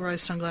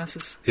polarized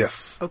sunglasses?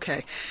 Yes.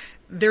 Okay.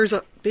 There's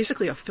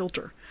basically a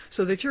filter.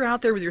 So that if you're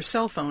out there with your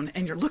cell phone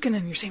and you're looking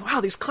and you're saying,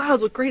 wow, these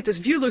clouds look great, this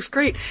view looks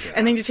great,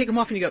 and then you take them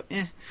off and you go,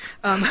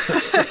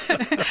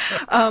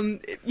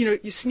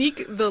 you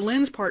sneak the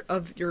lens part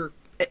of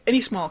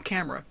any small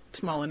camera,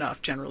 small enough,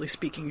 generally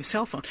speaking, a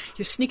cell phone,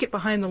 you sneak it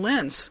behind the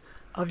lens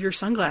of your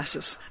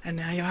sunglasses, and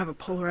now you have a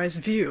polarized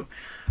view.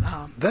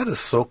 That is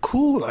so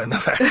cool. I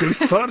never actually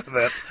thought of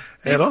that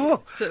at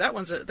all. So that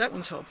one's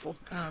helpful.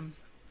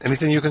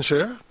 Anything you can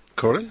share,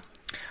 Corey?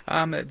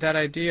 That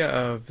idea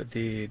of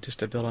just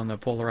to build on the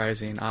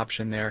polarizing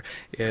option there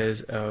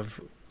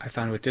I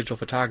found with digital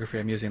photography,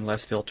 I'm using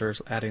less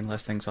filters, adding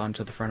less things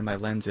onto the front of my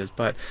lenses,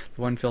 but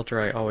the one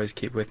filter I always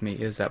keep with me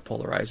is that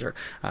polarizer.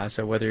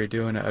 So whether you're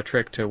doing a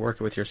trick to work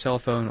with your cell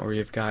phone or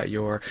you've got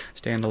your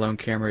standalone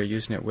camera you're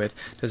using it with,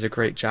 it does a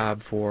great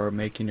job for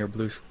making your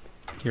blue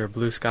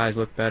skies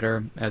look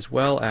better, as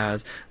well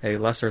as a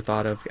lesser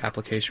thought of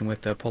application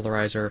with the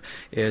polarizer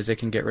is it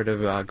can get rid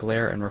of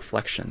glare and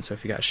reflection. So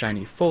if you got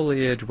shiny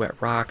foliage, wet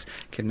rocks,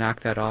 it can knock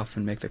that off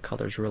and make the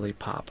colors really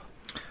pop.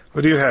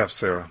 What do you have,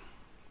 Sarah?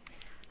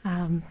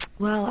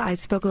 Well, I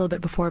spoke a little bit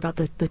before about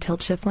the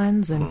tilt shift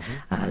lens, and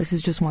this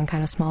is just one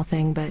kind of small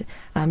thing, but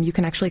you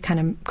can actually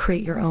kind of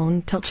create your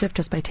own tilt shift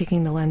just by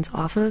taking the lens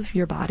off of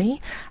your body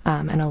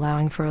and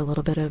allowing for a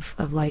little bit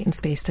of light and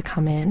space to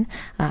come in,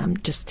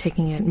 just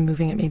taking it and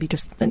moving it maybe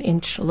just an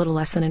inch, a little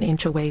less than an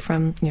inch away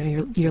from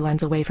your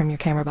lens away from your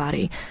camera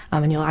body,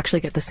 and you'll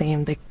actually get the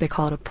same, they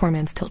call it a poor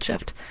man's tilt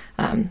shift,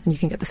 and you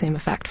can get the same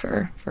effect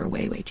for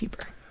way, way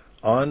cheaper.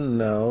 On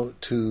now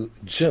to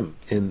Jim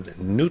in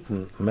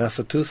Newton,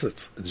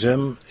 Massachusetts.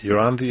 Jim, you're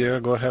on the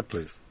air. Go ahead,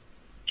 please.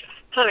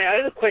 Hi, I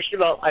have a question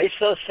about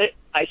ISO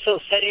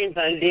settings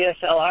on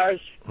DSLRs.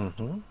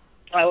 Mm-hmm.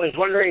 I was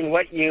wondering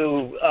what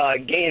you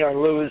gain or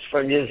lose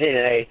from using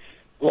a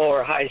low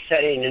or high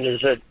setting, and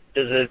does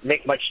it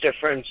make much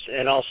difference?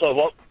 And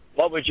also,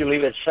 what would you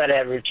leave it set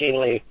at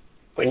routinely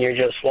when you're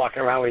just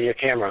walking around with your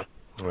camera?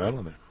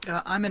 Well,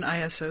 I'm an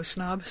ISO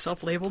snob,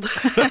 self-labeled.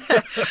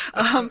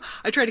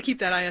 I try to keep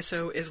that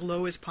ISO as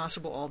low as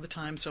possible all the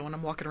time, so when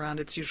I'm walking around,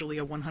 it's usually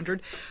a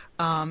 100.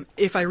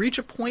 If I reach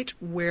a point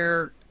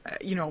where,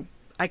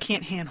 I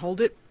can't hand-hold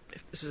it,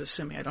 if this is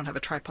assuming I don't have a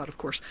tripod, of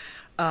course,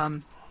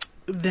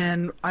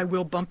 then I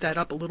will bump that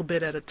up a little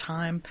bit at a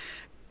time.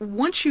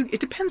 it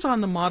depends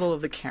on the model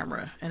of the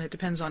camera, and it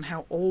depends on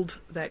how old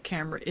that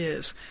camera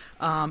is.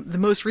 The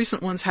most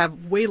recent ones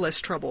have way less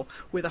trouble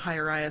with a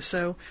higher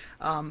ISO,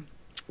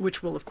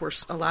 which will, of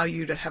course, allow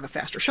you to have a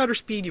faster shutter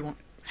speed. You won't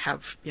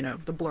have,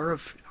 the blur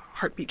of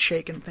heartbeat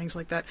shake and things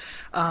like that.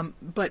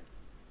 But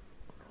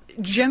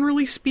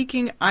generally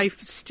speaking, I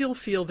still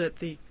feel that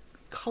the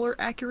color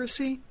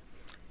accuracy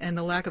and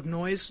the lack of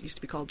noise, used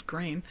to be called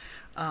grain,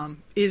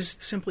 is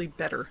simply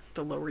better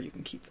the lower you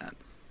can keep that.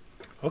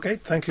 Okay,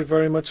 thank you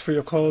very much for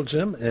your call,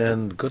 Jim,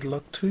 and good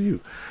luck to you.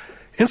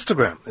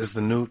 Instagram is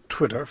the new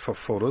Twitter for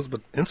photos,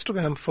 but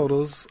Instagram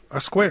photos are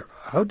square.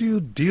 How do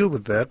you deal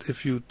with that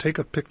if you take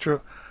a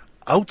picture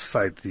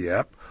outside the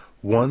app,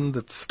 one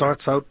that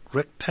starts out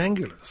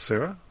rectangular?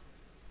 Sarah?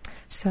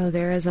 So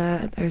there's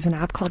an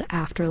app called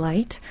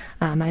Afterlight.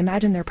 I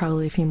imagine there are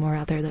probably a few more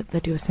out there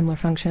that do a similar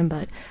function,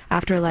 but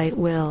Afterlight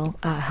will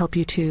help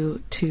you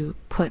to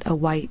put a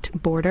white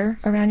border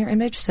around your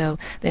image. So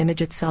the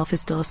image itself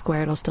is still a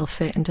square. It'll still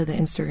fit into the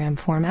Instagram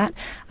format,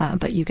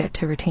 but you get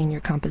to retain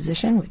your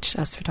composition, which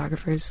us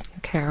photographers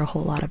care a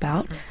whole lot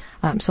about.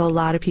 So a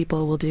lot of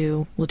people will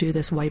do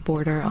this white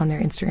border on their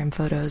Instagram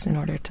photos in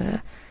order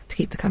to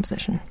keep the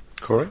composition.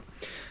 Corey?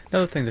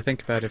 Another thing to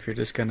think about if you're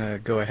just going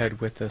to go ahead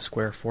with the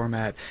square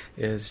format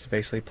is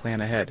basically plan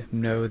ahead.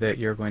 Know that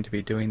you're going to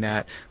be doing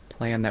that.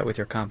 Plan that with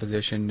your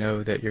composition.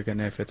 Know that you're going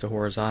to, if it's a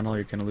horizontal,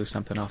 you're going to lose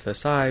something off the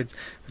sides.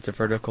 If it's a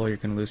vertical, you're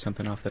going to lose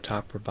something off the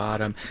top or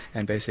bottom,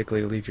 and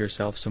basically leave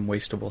yourself some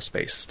wastable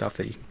space, stuff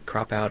that you can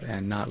crop out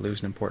and not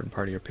lose an important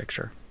part of your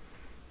picture.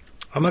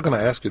 I'm not going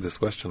to ask you this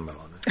question,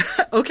 Melanie.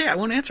 Okay, I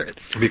won't answer it.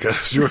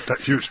 Because you're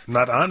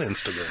not on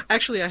Instagram.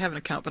 Actually, I have an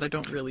account, but I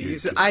don't really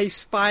use it. I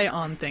spy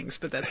on things,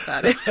 but that's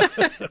about it.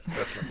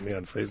 That's like me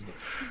on Facebook.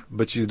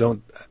 But you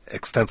don't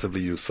extensively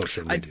use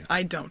social media.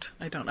 I don't.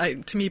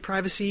 To me,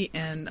 privacy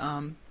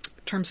and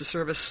terms of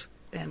service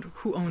and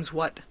who owns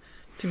what,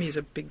 to me, is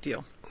a big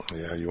deal.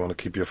 Yeah, you want to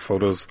keep your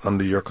photos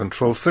under your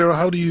control. Sarah,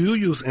 how do you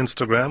use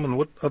Instagram, and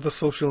what other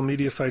social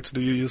media sites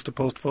do you use to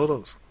post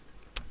photos?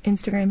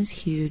 Instagram is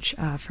huge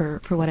for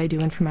what I do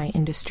and for my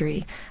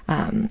industry.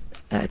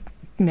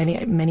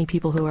 Many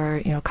people who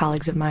are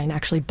colleagues of mine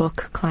actually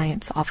book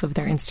clients off of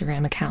their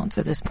Instagram accounts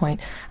at this point.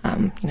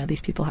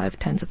 These people have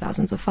tens of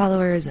thousands of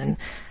followers, and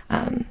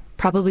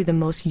probably the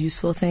most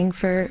useful thing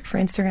for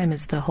Instagram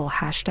is the whole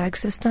hashtag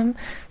system.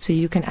 So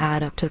you can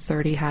add up to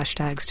 30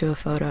 hashtags to a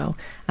photo,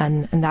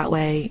 and that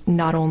way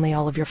not only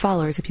all of your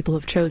followers, the people who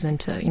have chosen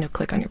to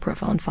click on your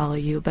profile and follow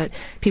you, but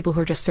people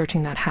who are just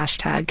searching that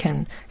hashtag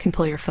can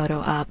pull your photo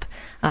up.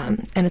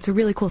 And it's a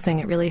really cool thing.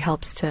 It really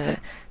helps to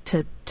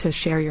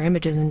share your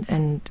images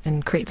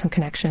and create some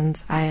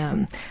connections.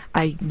 I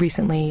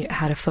recently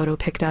had a photo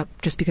picked up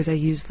just because I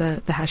used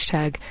the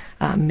hashtag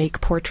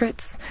make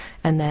portraits,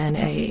 and then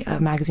a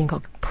magazine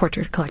called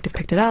Portrait Collective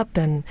picked it up,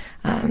 and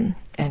a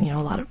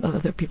lot of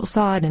other people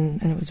saw it,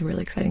 and it was a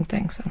really exciting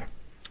thing. So,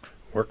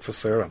 work for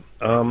Sarah.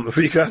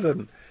 We got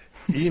an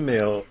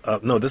email.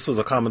 This was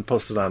a comment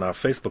posted on our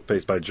Facebook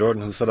page by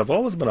Jordan, who said, I've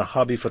always been a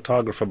hobby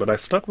photographer, but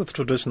I've stuck with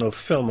traditional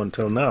film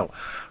until now.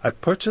 I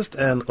purchased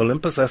an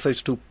Olympus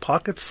SH2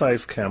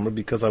 pocket-sized camera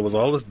because I was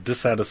always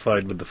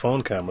dissatisfied with the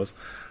phone cameras.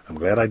 I'm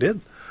glad I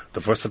did. The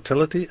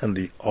versatility and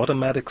the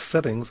automatic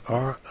settings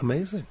are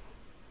amazing.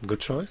 Good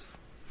choice?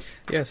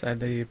 Yes,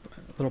 the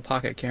little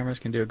pocket cameras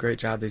can do a great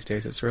job these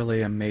days. It's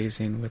really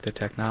amazing with the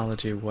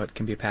technology what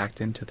can be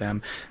packed into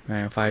them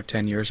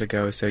 5-10 years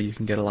ago, so you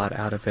can get a lot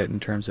out of it in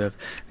terms of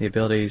the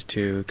abilities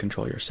to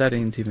control your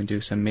settings, even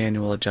do some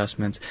manual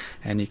adjustments,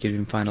 and you can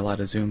even find a lot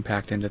of zoom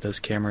packed into those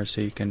cameras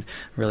so you can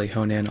really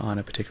hone in on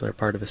a particular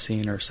part of a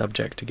scene or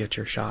subject to get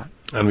your shot.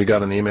 And we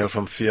got an email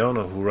from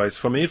Fiona who writes,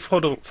 for me,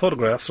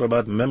 photographs are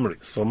about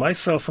memories. So my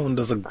cell phone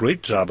does a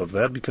great job of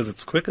that because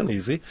it's quick and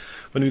easy.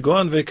 When we go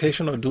on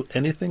vacation or do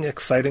anything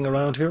exciting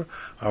around here,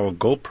 our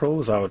GoPro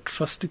is our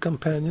trusty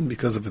companion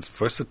because of its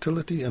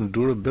versatility and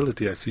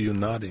durability. I see you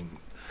nodding.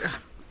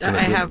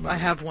 I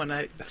have one.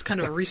 It's kind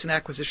of a recent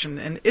acquisition,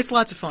 and it's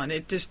lots of fun.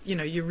 It just,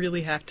 you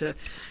really have to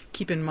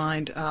keep in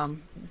mind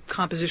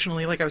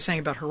compositionally, like I was saying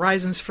about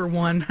horizons for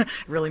one, it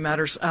really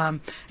matters.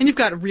 And you've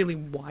got a really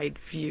wide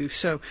view,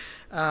 so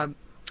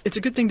it's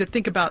a good thing to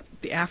think about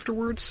the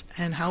afterwards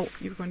and how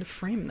you're going to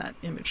frame that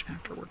image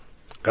afterward.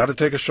 Got to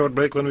take a short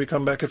break. When we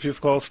come back, if you've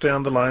called, stay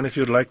on the line if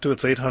you'd like to.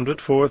 It's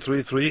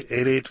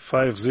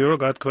 800-433-8850.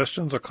 Got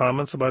questions or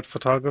comments about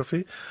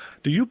photography?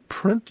 Do you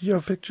print your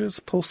pictures,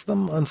 post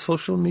them on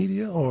social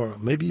media, or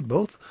maybe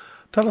both?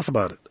 Tell us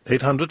about it.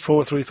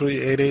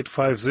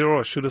 800-433-8850,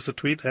 or shoot us a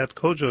tweet at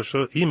Kojo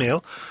Show.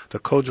 Email to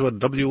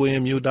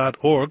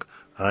kojo@wamu.org.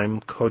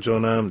 I'm Kojo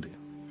Nnamdi.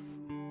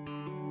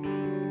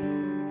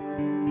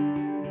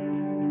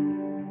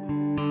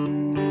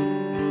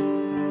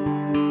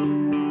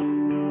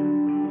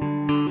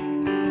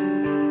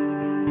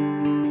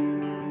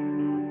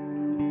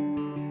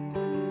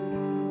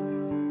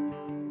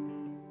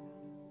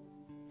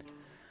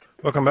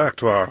 Welcome back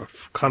to our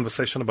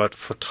conversation about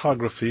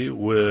photography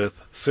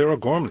with Sarah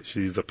Gormley.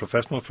 She's a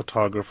professional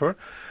photographer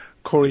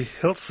Corey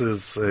Hiltz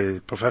is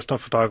a professional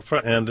photographer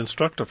and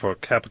instructor for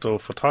Capitol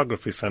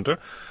Photography Center.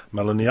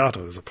 Melanie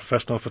Otto is a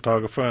professional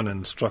photographer and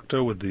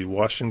instructor with the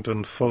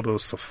Washington Photo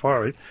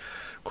Safari.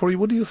 Corey,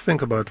 what do you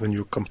think about when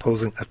you're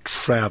composing a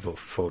travel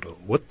photo?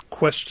 What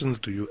questions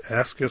do you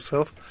ask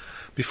yourself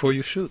before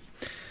you shoot?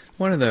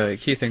 One of the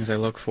key things I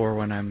look for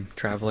when I'm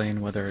traveling,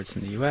 whether it's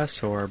in the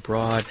U.S. or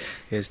abroad,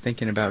 is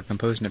thinking about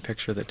composing a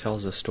picture that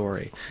tells a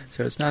story.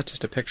 So it's not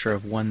just a picture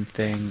of one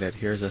thing, that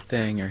here's a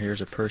thing or here's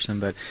a person,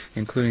 but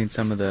including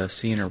some of the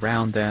scene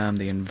around them,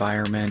 the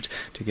environment,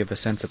 to give a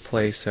sense of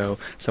place so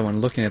someone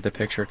looking at the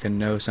picture can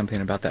know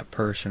something about that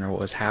person or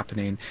what was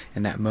happening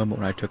in that moment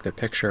when I took the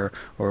picture,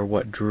 or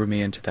what drew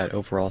me into that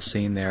overall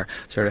scene there.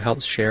 So it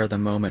helps share the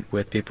moment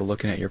with people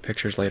looking at your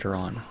pictures later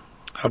on.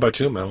 How about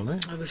you, Melanie?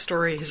 The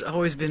story has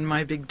always been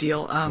my big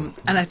deal. And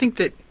I think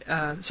that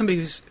somebody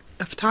who's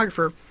a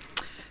photographer,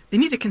 they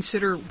need to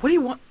consider, what do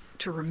you want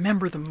to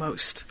remember the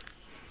most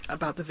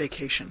about the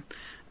vacation?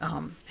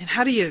 And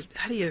how do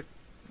you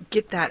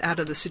get that out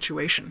of the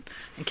situation?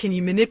 And can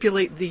you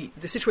manipulate the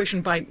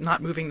situation by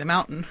not moving the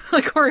mountain,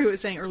 like Corey was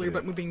saying earlier,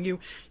 but moving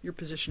your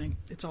positioning?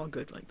 It's all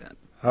good like that.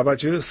 How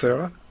about you,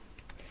 Sarah?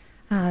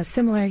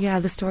 Similar, yeah.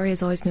 The story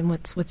has always been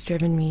what's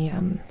driven me.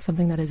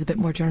 Something that is a bit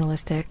more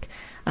journalistic.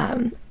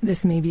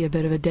 This may be a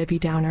bit of a Debbie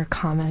Downer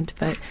comment,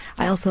 but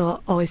I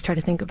also always try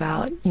to think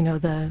about,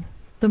 the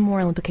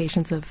moral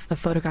implications of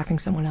photographing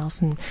someone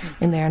else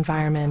in their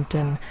environment,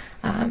 and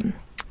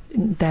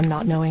them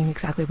not knowing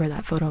exactly where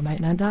that photo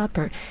might end up.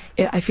 Or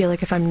I feel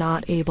like if I'm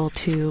not able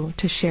to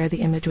share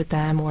the image with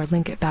them or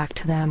link it back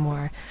to them,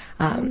 or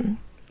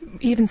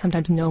even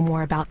sometimes know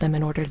more about them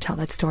in order to tell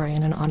that story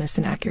in an honest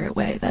and accurate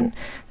way, then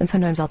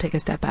sometimes I'll take a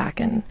step back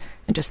and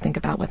just think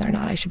about whether or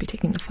not I should be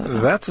taking the photo.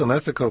 That's an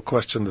ethical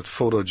question that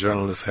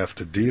photojournalists have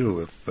to deal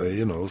with,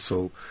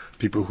 so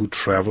people who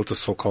travel to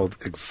so-called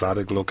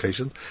exotic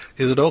locations,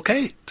 is it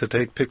okay to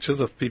take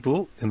pictures of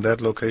people in that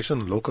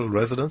location, local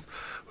residents,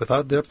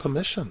 without their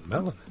permission?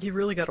 Melanie? You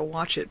really got to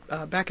watch it.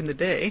 Back in the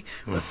day,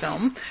 the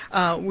film,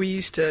 we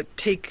used to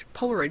take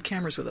Polaroid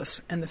cameras with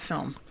us and the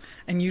film.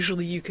 And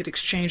usually you could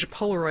exchange a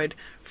Polaroid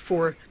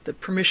for the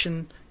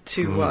permission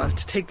to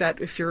take that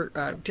if you're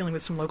dealing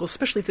with some locals,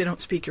 especially if they don't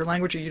speak your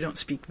language or you don't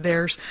speak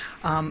theirs.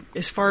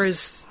 As far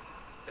as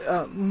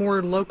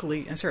more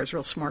locally, and Sarah's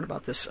real smart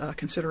about this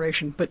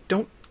consideration, but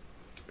don't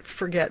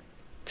forget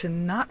to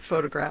not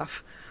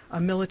photograph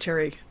a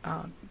military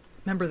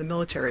member of the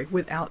military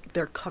without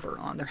their cover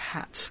on, their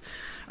hats.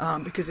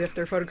 Because if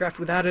they're photographed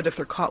without it, if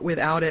they're caught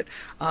without it,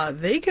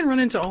 they can run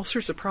into all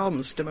sorts of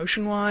problems,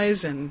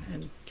 demotion-wise,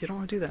 and you don't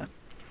want to do that.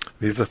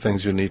 These are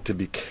things you need to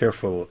be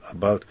careful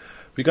about.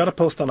 We got a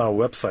post on our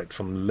website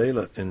from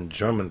Layla in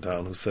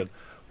Germantown who said,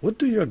 "What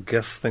do your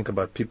guests think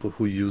about people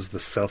who use the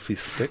selfie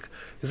stick?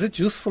 Is it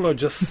useful or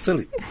just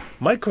silly?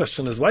 My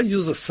question is, why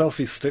use a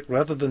selfie stick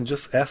rather than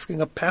just asking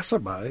a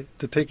passerby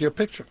to take your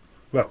picture?"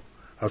 Well,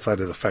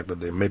 outside of the fact that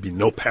there may be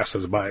no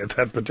passersby at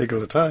that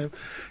particular time.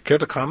 Care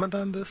to comment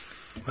on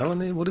this,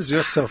 Melanie? What is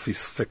your selfie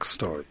stick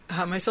story?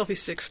 My selfie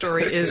stick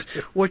story is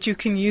what you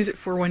can use it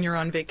for when you're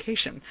on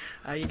vacation.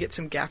 You get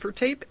some gaffer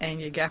tape,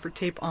 and you gaffer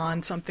tape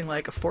on something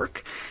like a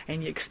fork,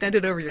 and you extend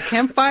it over your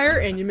campfire,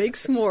 and you make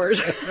s'mores.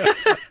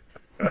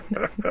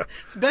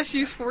 It's best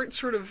use for it,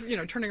 sort of,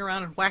 turning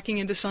around and whacking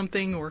into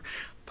something, or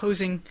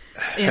posing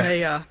in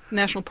a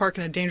national park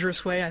in a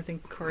dangerous way. I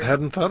think Corey... I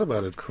hadn't thought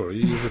about it, Corey.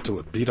 You use it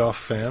to beat off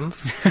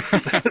fans?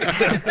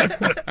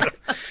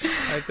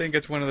 I think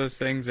it's one of those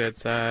things that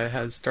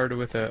has started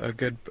with a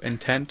good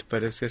intent,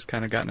 but it's just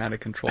kind of gotten out of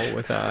control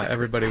with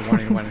everybody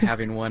wanting one and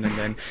having one, and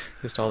then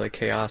just all the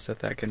chaos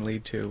that can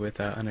lead to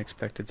with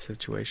unexpected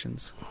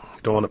situations.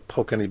 Don't want to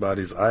poke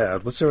anybody's eye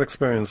out. What's your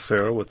experience,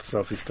 Sarah, with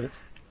selfie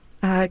sticks?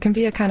 It can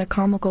be a kind of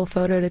comical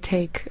photo to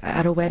take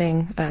at a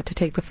wedding, to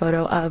take the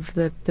photo of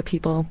the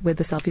people with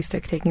the selfie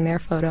stick taking their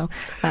photo.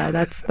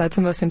 That's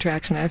the most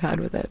interaction I've had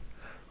with it.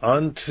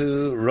 On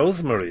to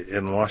Rosemary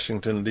in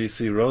Washington,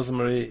 D.C.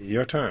 Rosemary,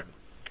 your turn.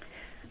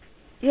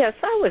 Yes,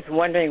 I was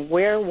wondering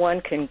where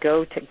one can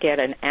go to get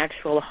an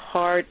actual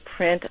hard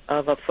print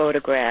of a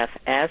photograph.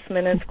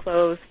 Asman is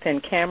closed, Pen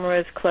Camera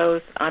is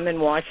closed. I'm in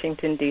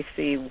Washington,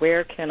 D.C.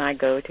 Where can I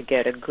go to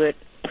get a good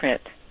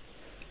print?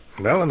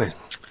 Melanie.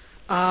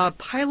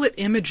 Pilot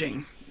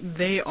Imaging.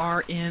 They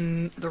are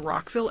in the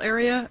Rockville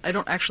area. I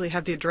don't actually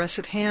have the address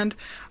at hand,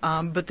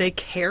 but they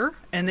care,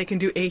 and they can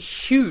do a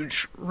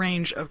huge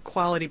range of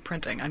quality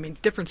printing. I mean,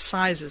 different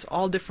sizes,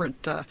 all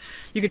different.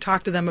 You can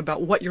talk to them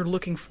about what you're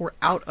looking for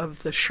out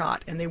of the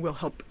shot, and they will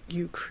help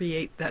you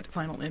create that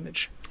final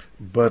image.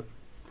 But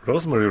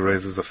Rosemary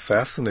raises a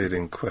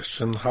fascinating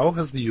question. How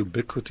has the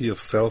ubiquity of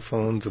cell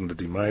phones and the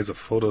demise of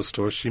photo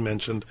stores, she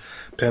mentioned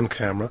Pen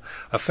Camera,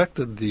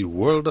 affected the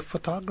world of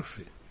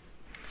photography?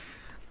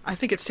 I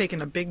think it's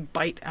taken a big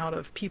bite out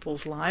of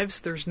people's lives.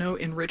 There's no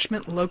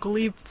enrichment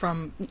locally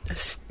from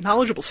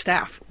knowledgeable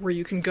staff where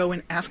you can go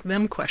and ask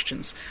them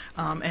questions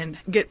and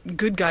get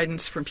good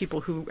guidance from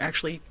people who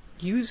actually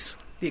use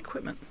the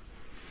equipment.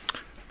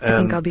 I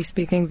think I'll be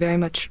speaking very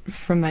much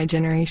from my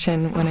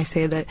generation when I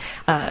say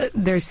that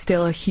there's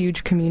still a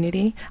huge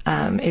community.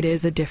 It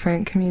is a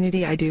different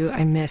community. I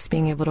miss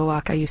being able to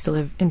walk. I used to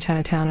live in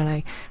Chinatown, and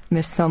I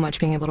miss so much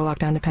being able to walk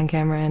down to Penn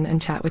Camera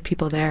and chat with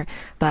people there.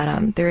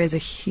 But there is a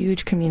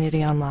huge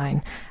community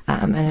online,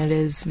 and it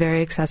is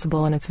very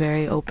accessible, and it's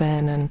very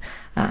open,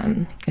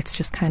 and it's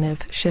just kind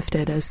of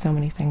shifted as so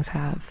many things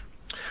have.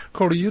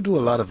 Corey, you do a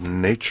lot of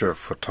nature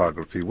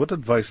photography. What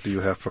advice do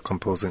you have for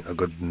composing a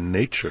good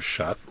nature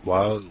shot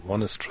while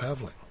one is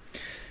traveling?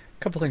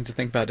 A couple things to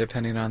think about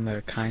depending on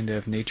the kind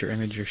of nature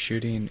image you're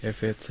shooting.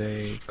 If it's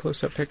a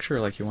close-up picture,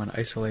 like you want to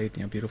isolate,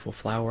 beautiful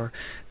flower,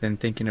 then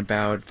thinking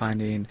about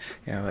finding,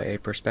 a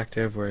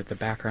perspective where the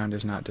background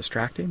is not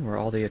distracting, where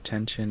all the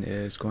attention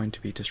is going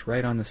to be just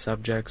right on the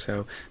subject,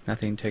 so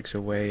nothing takes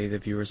away the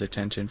viewer's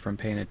attention from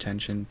paying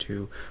attention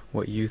to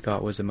what you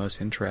thought was the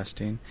most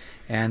interesting.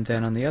 And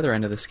then on the other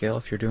end of the scale,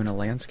 if you're doing a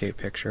landscape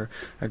picture,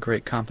 a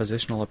great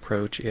compositional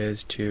approach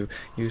is to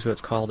use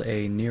what's called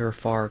a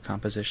near-far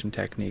composition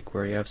technique,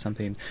 where you have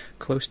something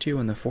close to you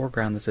in the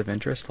foreground that's of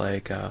interest,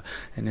 like an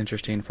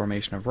interesting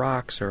formation of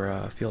rocks or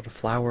a field of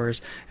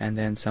flowers, and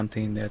then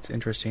something that's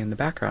interesting in the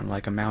background,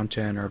 like a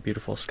mountain or a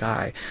beautiful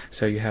sky.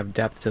 So you have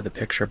depth to the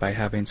picture by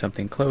having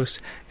something close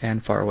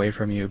and far away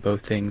from you,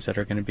 both things that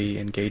are going to be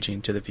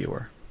engaging to the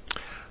viewer.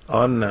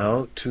 On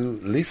now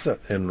to Lisa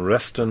in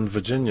Reston,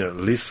 Virginia.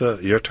 Lisa,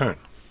 your turn.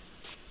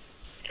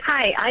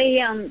 Hi, I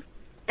am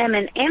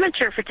an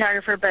amateur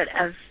photographer, but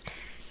I've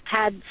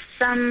had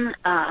some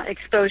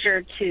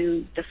exposure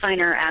to the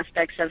finer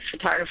aspects of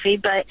photography,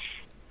 but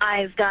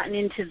I've gotten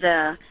into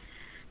the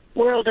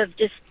world of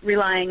just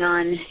relying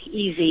on the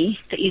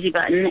easy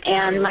button,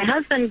 and my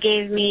husband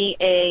gave me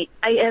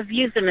I have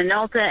used a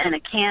Minolta and a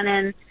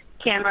Canon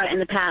camera in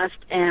the past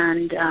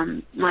and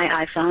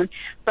my iPhone,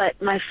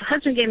 but my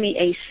husband gave me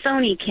a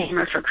Sony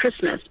camera for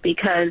Christmas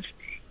because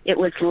it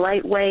was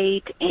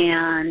lightweight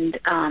and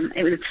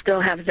it would still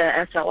have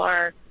the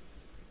SLR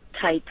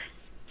type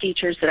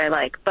features that I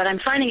like. But I'm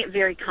finding it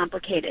very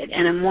complicated,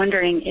 and I'm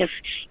wondering if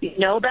you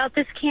know about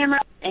this camera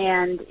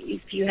and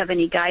if you have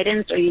any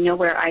guidance or you know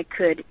where I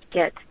could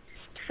get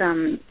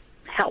some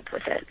help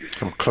with it.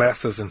 Some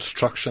classes,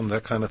 instruction,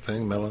 that kind of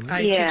thing, Melanie?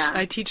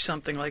 I teach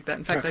something like that.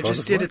 In fact, I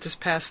just did it this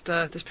past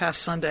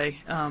Sunday.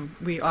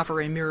 We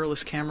offer a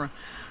mirrorless camera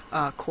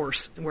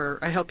course where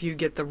I help you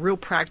get the real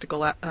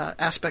practical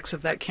aspects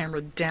of that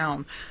camera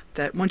down,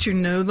 that once you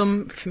know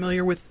them,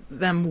 familiar with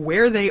them,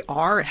 where they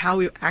are, how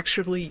you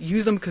actually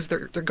use them, because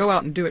they're go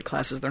out and do it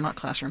classes, they're not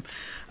classroom,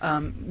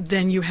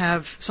 then you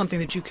have something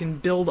that you can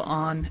build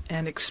on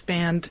and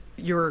expand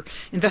your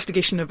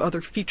investigation of other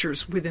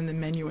features within the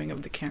menuing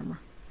of the camera.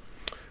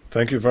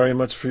 Thank you very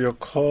much for your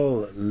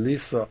call,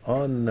 Lisa.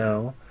 On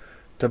now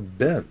to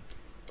Ben,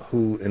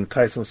 who in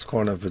Tyson's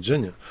Corner,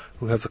 Virginia,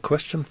 who has a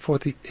question for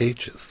the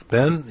ages.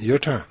 Ben, your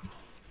turn.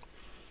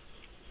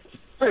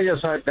 Hey, yes,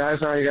 hi guys.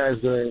 How are you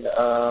guys doing?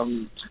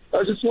 I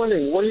was just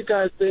wondering, what do you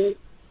guys think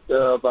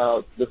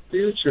about the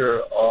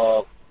future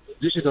of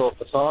digital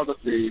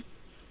photography,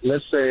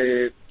 let's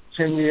say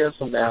 10 years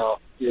from now,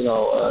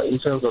 in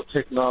terms of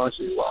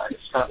technology-wise?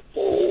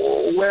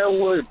 Where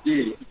will it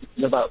be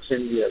in about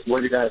 10 years? What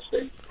do you guys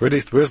think?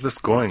 Where's this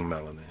going,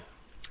 Melanie?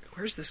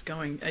 Where's this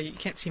going? You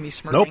can't see me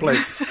smirking. No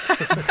place.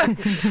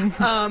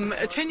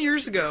 10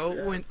 years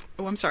ago,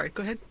 I'm sorry,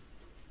 go ahead.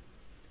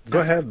 Go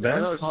ahead, Ben. I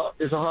know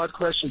it's a hard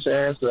question to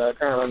answer. I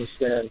kind of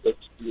understand, but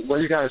what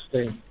do you guys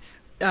think?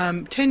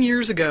 10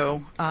 years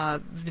ago,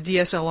 the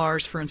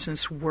DSLRs, for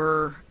instance,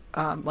 were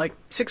like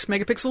 6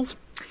 megapixels.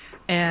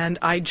 And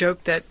I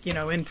joked that,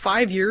 in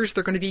 5 years,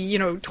 they're going to be,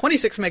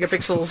 26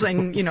 megapixels.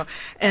 And,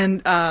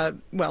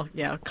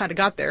 kind of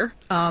got there.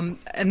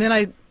 And then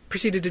I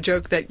proceeded to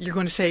joke that you're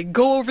going to say,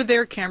 go over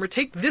there, camera,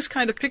 take this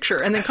kind of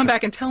picture, and then come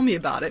back and tell me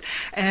about it.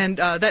 And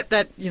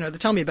the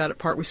tell me about it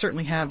part we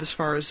certainly have as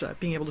far as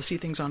being able to see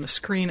things on a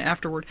screen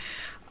afterward.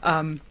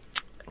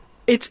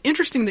 It's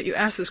interesting that you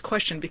asked this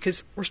question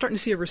because we're starting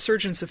to see a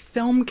resurgence of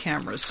film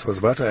cameras. I was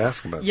about to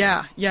ask about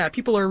that. Yeah.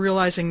 People are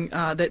realizing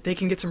that they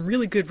can get some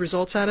really good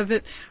results out of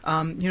it.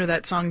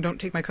 That song, Don't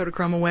Take My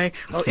Kodachrome Away?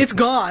 Well, it's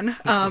gone.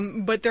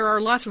 But there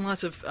are lots and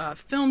lots of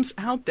films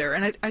out there.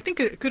 And I think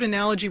a good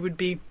analogy would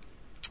be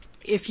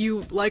if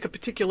you like a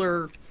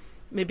particular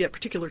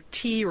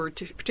tea or a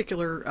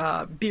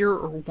particular beer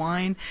or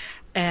wine,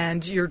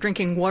 and you're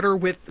drinking water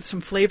with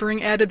some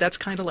flavoring added, that's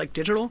kind of like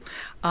digital.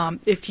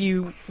 If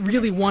you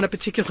really want a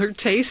particular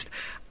taste,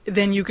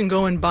 then you can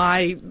go and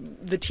buy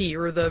the tea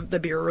or the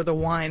beer or the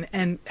wine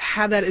and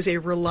have that as a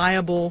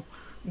reliable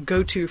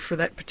go-to for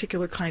that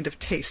particular kind of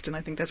taste. And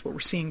I think that's what we're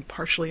seeing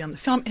partially on the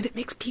film. And it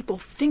makes people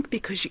think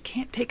because you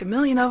can't take 1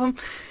 million of them,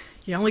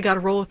 you only got to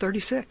roll a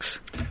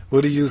 36.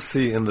 What do you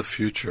see in the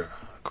future,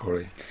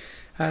 Corey?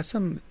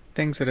 Some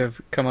things that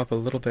have come up a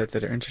little bit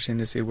that are interesting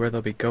to see where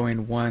they'll be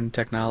going. One,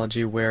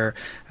 technology where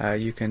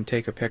you can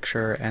take a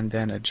picture and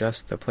then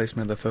adjust the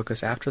placement of the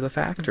focus after the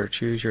fact, or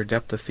choose your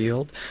depth of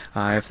field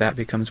if that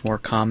becomes more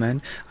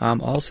common.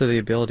 Also the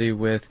ability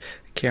with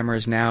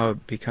cameras now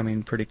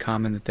becoming pretty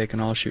common that they can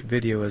all shoot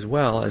video as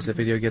well. As the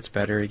video gets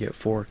better, you get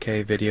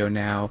 4K video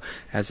now.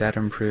 As that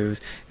improves,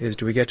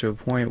 do we get to a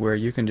point where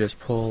you can just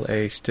pull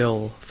a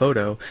still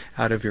photo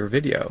out of your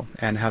video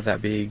and have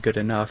that be good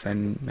enough,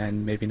 and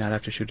maybe not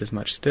have to shoot as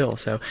much still?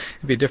 So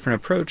it'd be a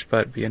different approach,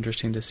 but it'd be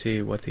interesting to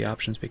see what the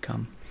options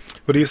become.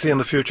 What do you see in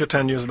the future,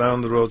 10 years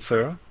down the road,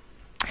 Sarah?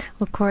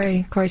 Well,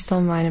 Corey stole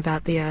mine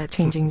about the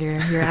changing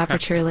your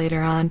aperture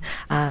later on.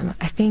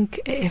 I think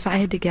if I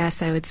had to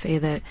guess, I would say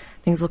that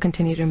things will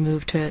continue to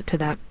move to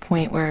that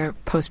point where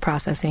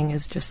post-processing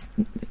is just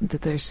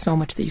that there's so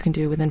much that you can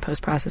do within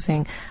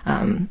post-processing,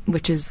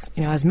 which is,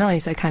 as Melanie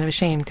said, kind of a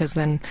shame, because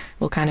then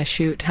we'll kind of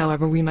shoot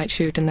however we might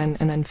shoot and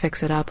then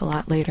fix it up a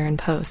lot later in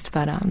post.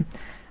 But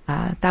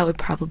that would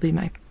probably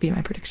be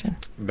my prediction.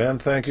 Ben,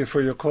 thank you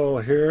for your call.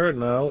 Here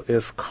now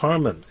is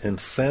Carmen in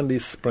Sandy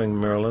Spring,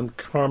 Maryland.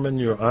 Carmen,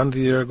 you're on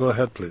the air. Go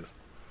ahead, please.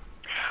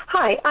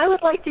 Hi, I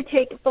would like to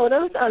take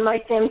photos on my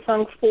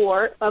Samsung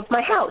 4 of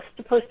my house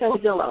to post on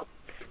Zillow.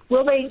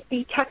 Will they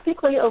be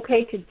technically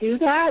okay to do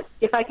that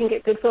if I can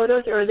get good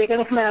photos, or are they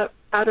going to come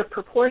out of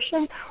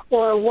proportion?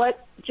 Or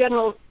what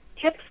general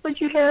tips would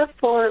you have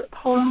for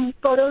home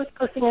photos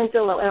posting on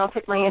Zillow? And I'll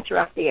take my answer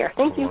off the air.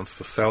 Thank you. Wants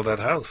to sell that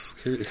house.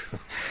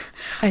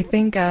 I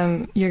think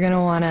you're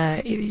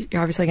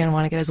obviously going to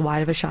want to get as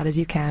wide of a shot as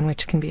you can,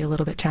 which can be a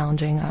little bit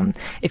challenging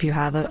if you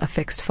have a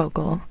fixed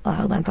focal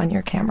length on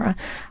your camera.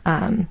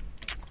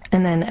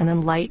 And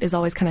then light is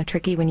always kind of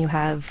tricky when you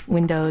have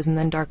windows and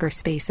then darker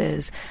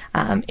spaces.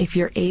 If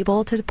you're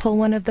able to pull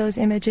one of those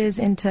images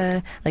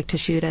into, to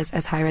shoot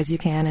as high as you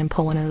can and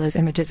pull one of those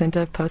images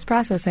into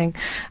post-processing,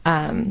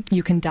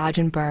 you can dodge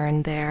and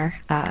burn there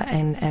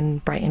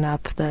and brighten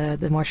up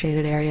the more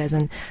shaded areas,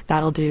 and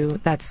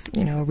that's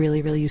a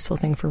really, really useful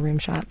thing for room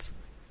shots.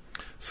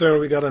 Sarah,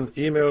 we got an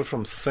email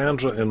from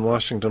Sandra in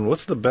Washington.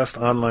 What's the best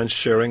online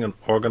sharing and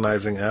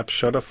organizing app?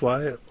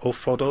 Shutterfly,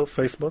 Ophoto,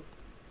 Facebook?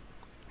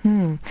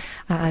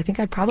 I think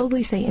I'd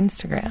probably say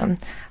Instagram.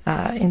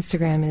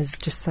 Instagram is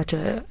just such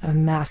a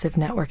massive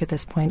network at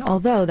this point,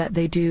 although that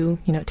they do,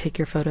 take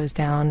your photos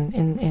down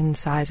in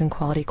size and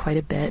quality quite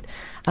a bit.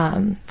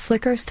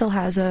 Flickr still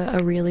has a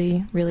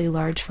really, really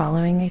large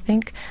following, I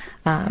think.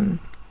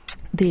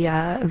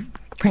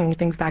 Bringing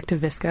things back to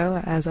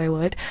VSCO, as I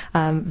would,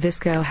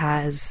 VSCO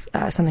has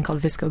something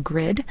called VSCO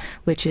Grid,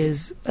 which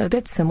is a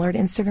bit similar to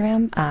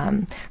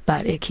Instagram,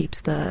 but it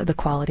keeps the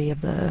quality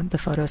of the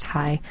photos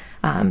high.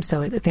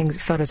 So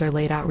photos are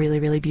laid out really,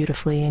 really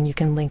beautifully, and you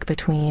can link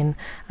between,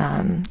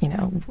 you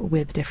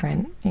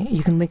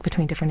can link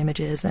between different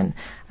images, and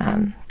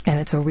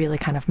it's a really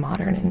kind of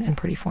modern and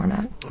pretty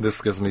format.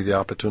 This gives me the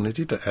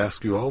opportunity to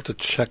ask you all to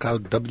check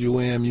out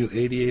WAMU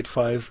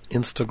 88.5's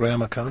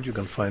Instagram account. You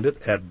can find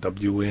it at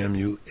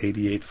WAMU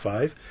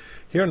 88.5.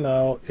 Here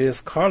now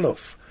is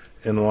Carlos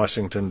in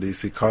Washington,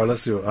 D.C.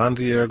 Carlos, you're on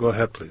the air. Go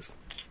ahead, please.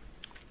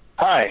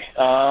 Hi.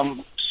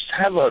 I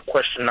have a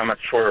question. I'm not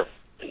sure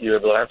if you're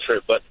able to answer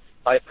it, but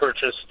I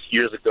purchased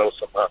years ago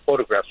some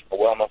photographs from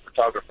a well-known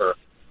photographer,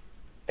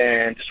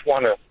 and just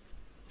want to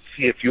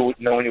see if you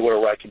know anywhere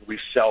where I can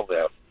resell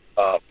them.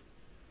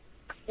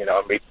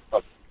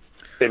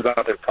 They've gone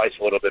up in price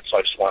a little bit, so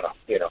I just want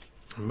to,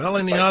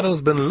 Melanie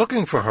Otto's been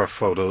looking for her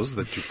photos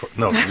that you put.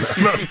 No.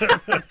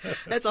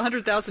 That's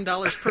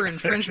 $100,000 per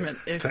infringement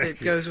if it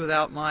goes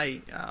without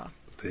my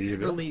there you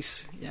go.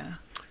 release. Yeah.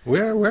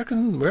 Where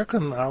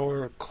can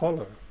our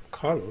caller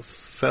Carlos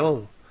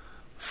sell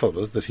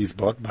photos that he's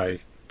bought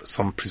by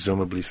some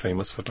presumably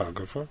famous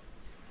photographer?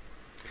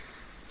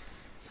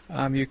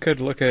 You could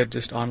look at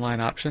just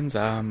online options.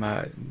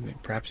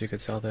 Perhaps you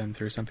could sell them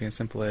through something as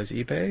simple as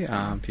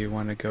eBay. If you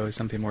want to go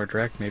something more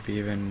direct, maybe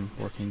even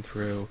working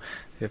through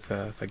if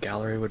a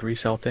gallery would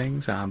resell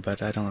things.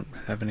 But I don't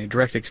have any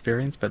direct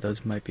experience, but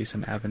those might be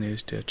some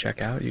avenues to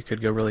check out. You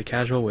could go really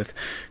casual with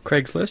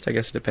Craigslist. I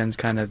guess it depends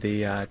kind of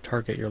the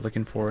target you're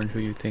looking for and who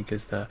you think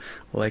is the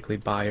likely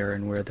buyer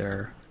and where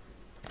they're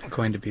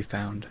going to be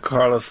found.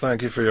 Carlos,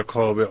 thank you for your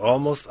call. We're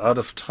almost out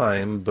of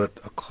time, but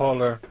a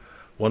caller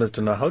wanted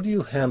to know, how do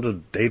you handle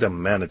data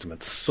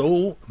management?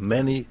 So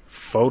many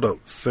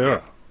photos.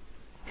 Sarah?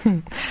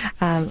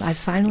 I've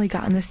finally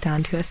gotten this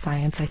down to a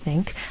science, I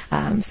think.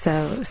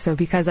 So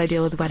because I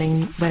deal with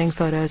wedding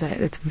photos,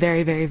 it's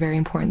very, very, very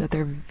important that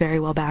they're very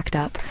well backed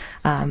up.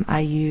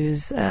 I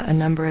use a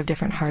number of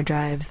different hard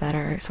drives that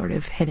are sort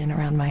of hidden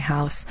around my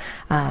house.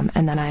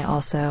 And then I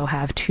also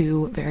have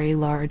 2 very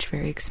large,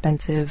 very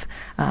expensive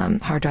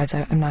hard drives.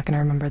 I'm not going to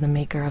remember the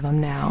maker of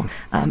them now.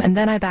 And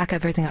then I back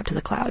everything up to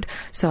the cloud.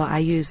 So I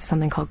use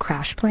something called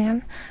Crash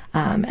Plan,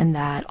 and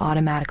that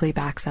automatically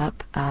backs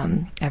up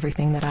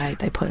everything that I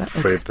put up.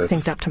 It's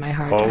synced up to my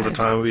hard drives. All the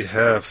time we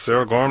have.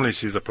 Sarah Gormley,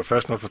 she's a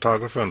professional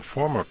photographer and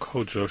former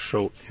Kojo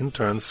Show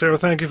intern. Sarah,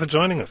 thank you for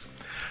joining us.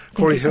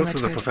 Corey Hiltz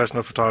is a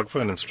professional photographer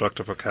and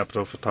instructor for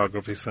Capitol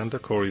Photography Center.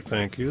 Corey,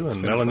 thank you.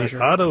 And Melanie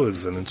Otto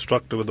is an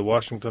instructor with the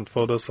Washington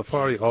Photo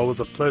Safari.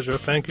 Always a pleasure.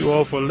 Thank you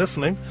all for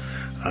listening.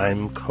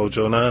 I'm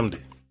Kojo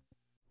Nnamdi.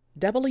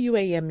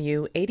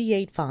 WAMU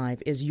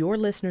 88.5 is your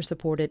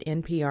listener-supported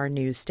NPR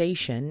news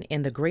station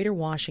in the greater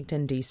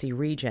Washington, D.C.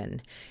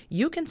 region.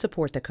 You can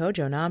support the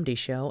Kojo Nnamdi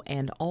Show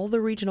and all the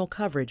regional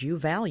coverage you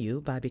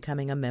value by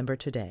becoming a member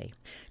today.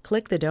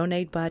 Click the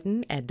donate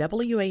button at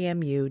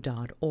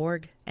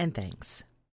WAMU.org, and thanks.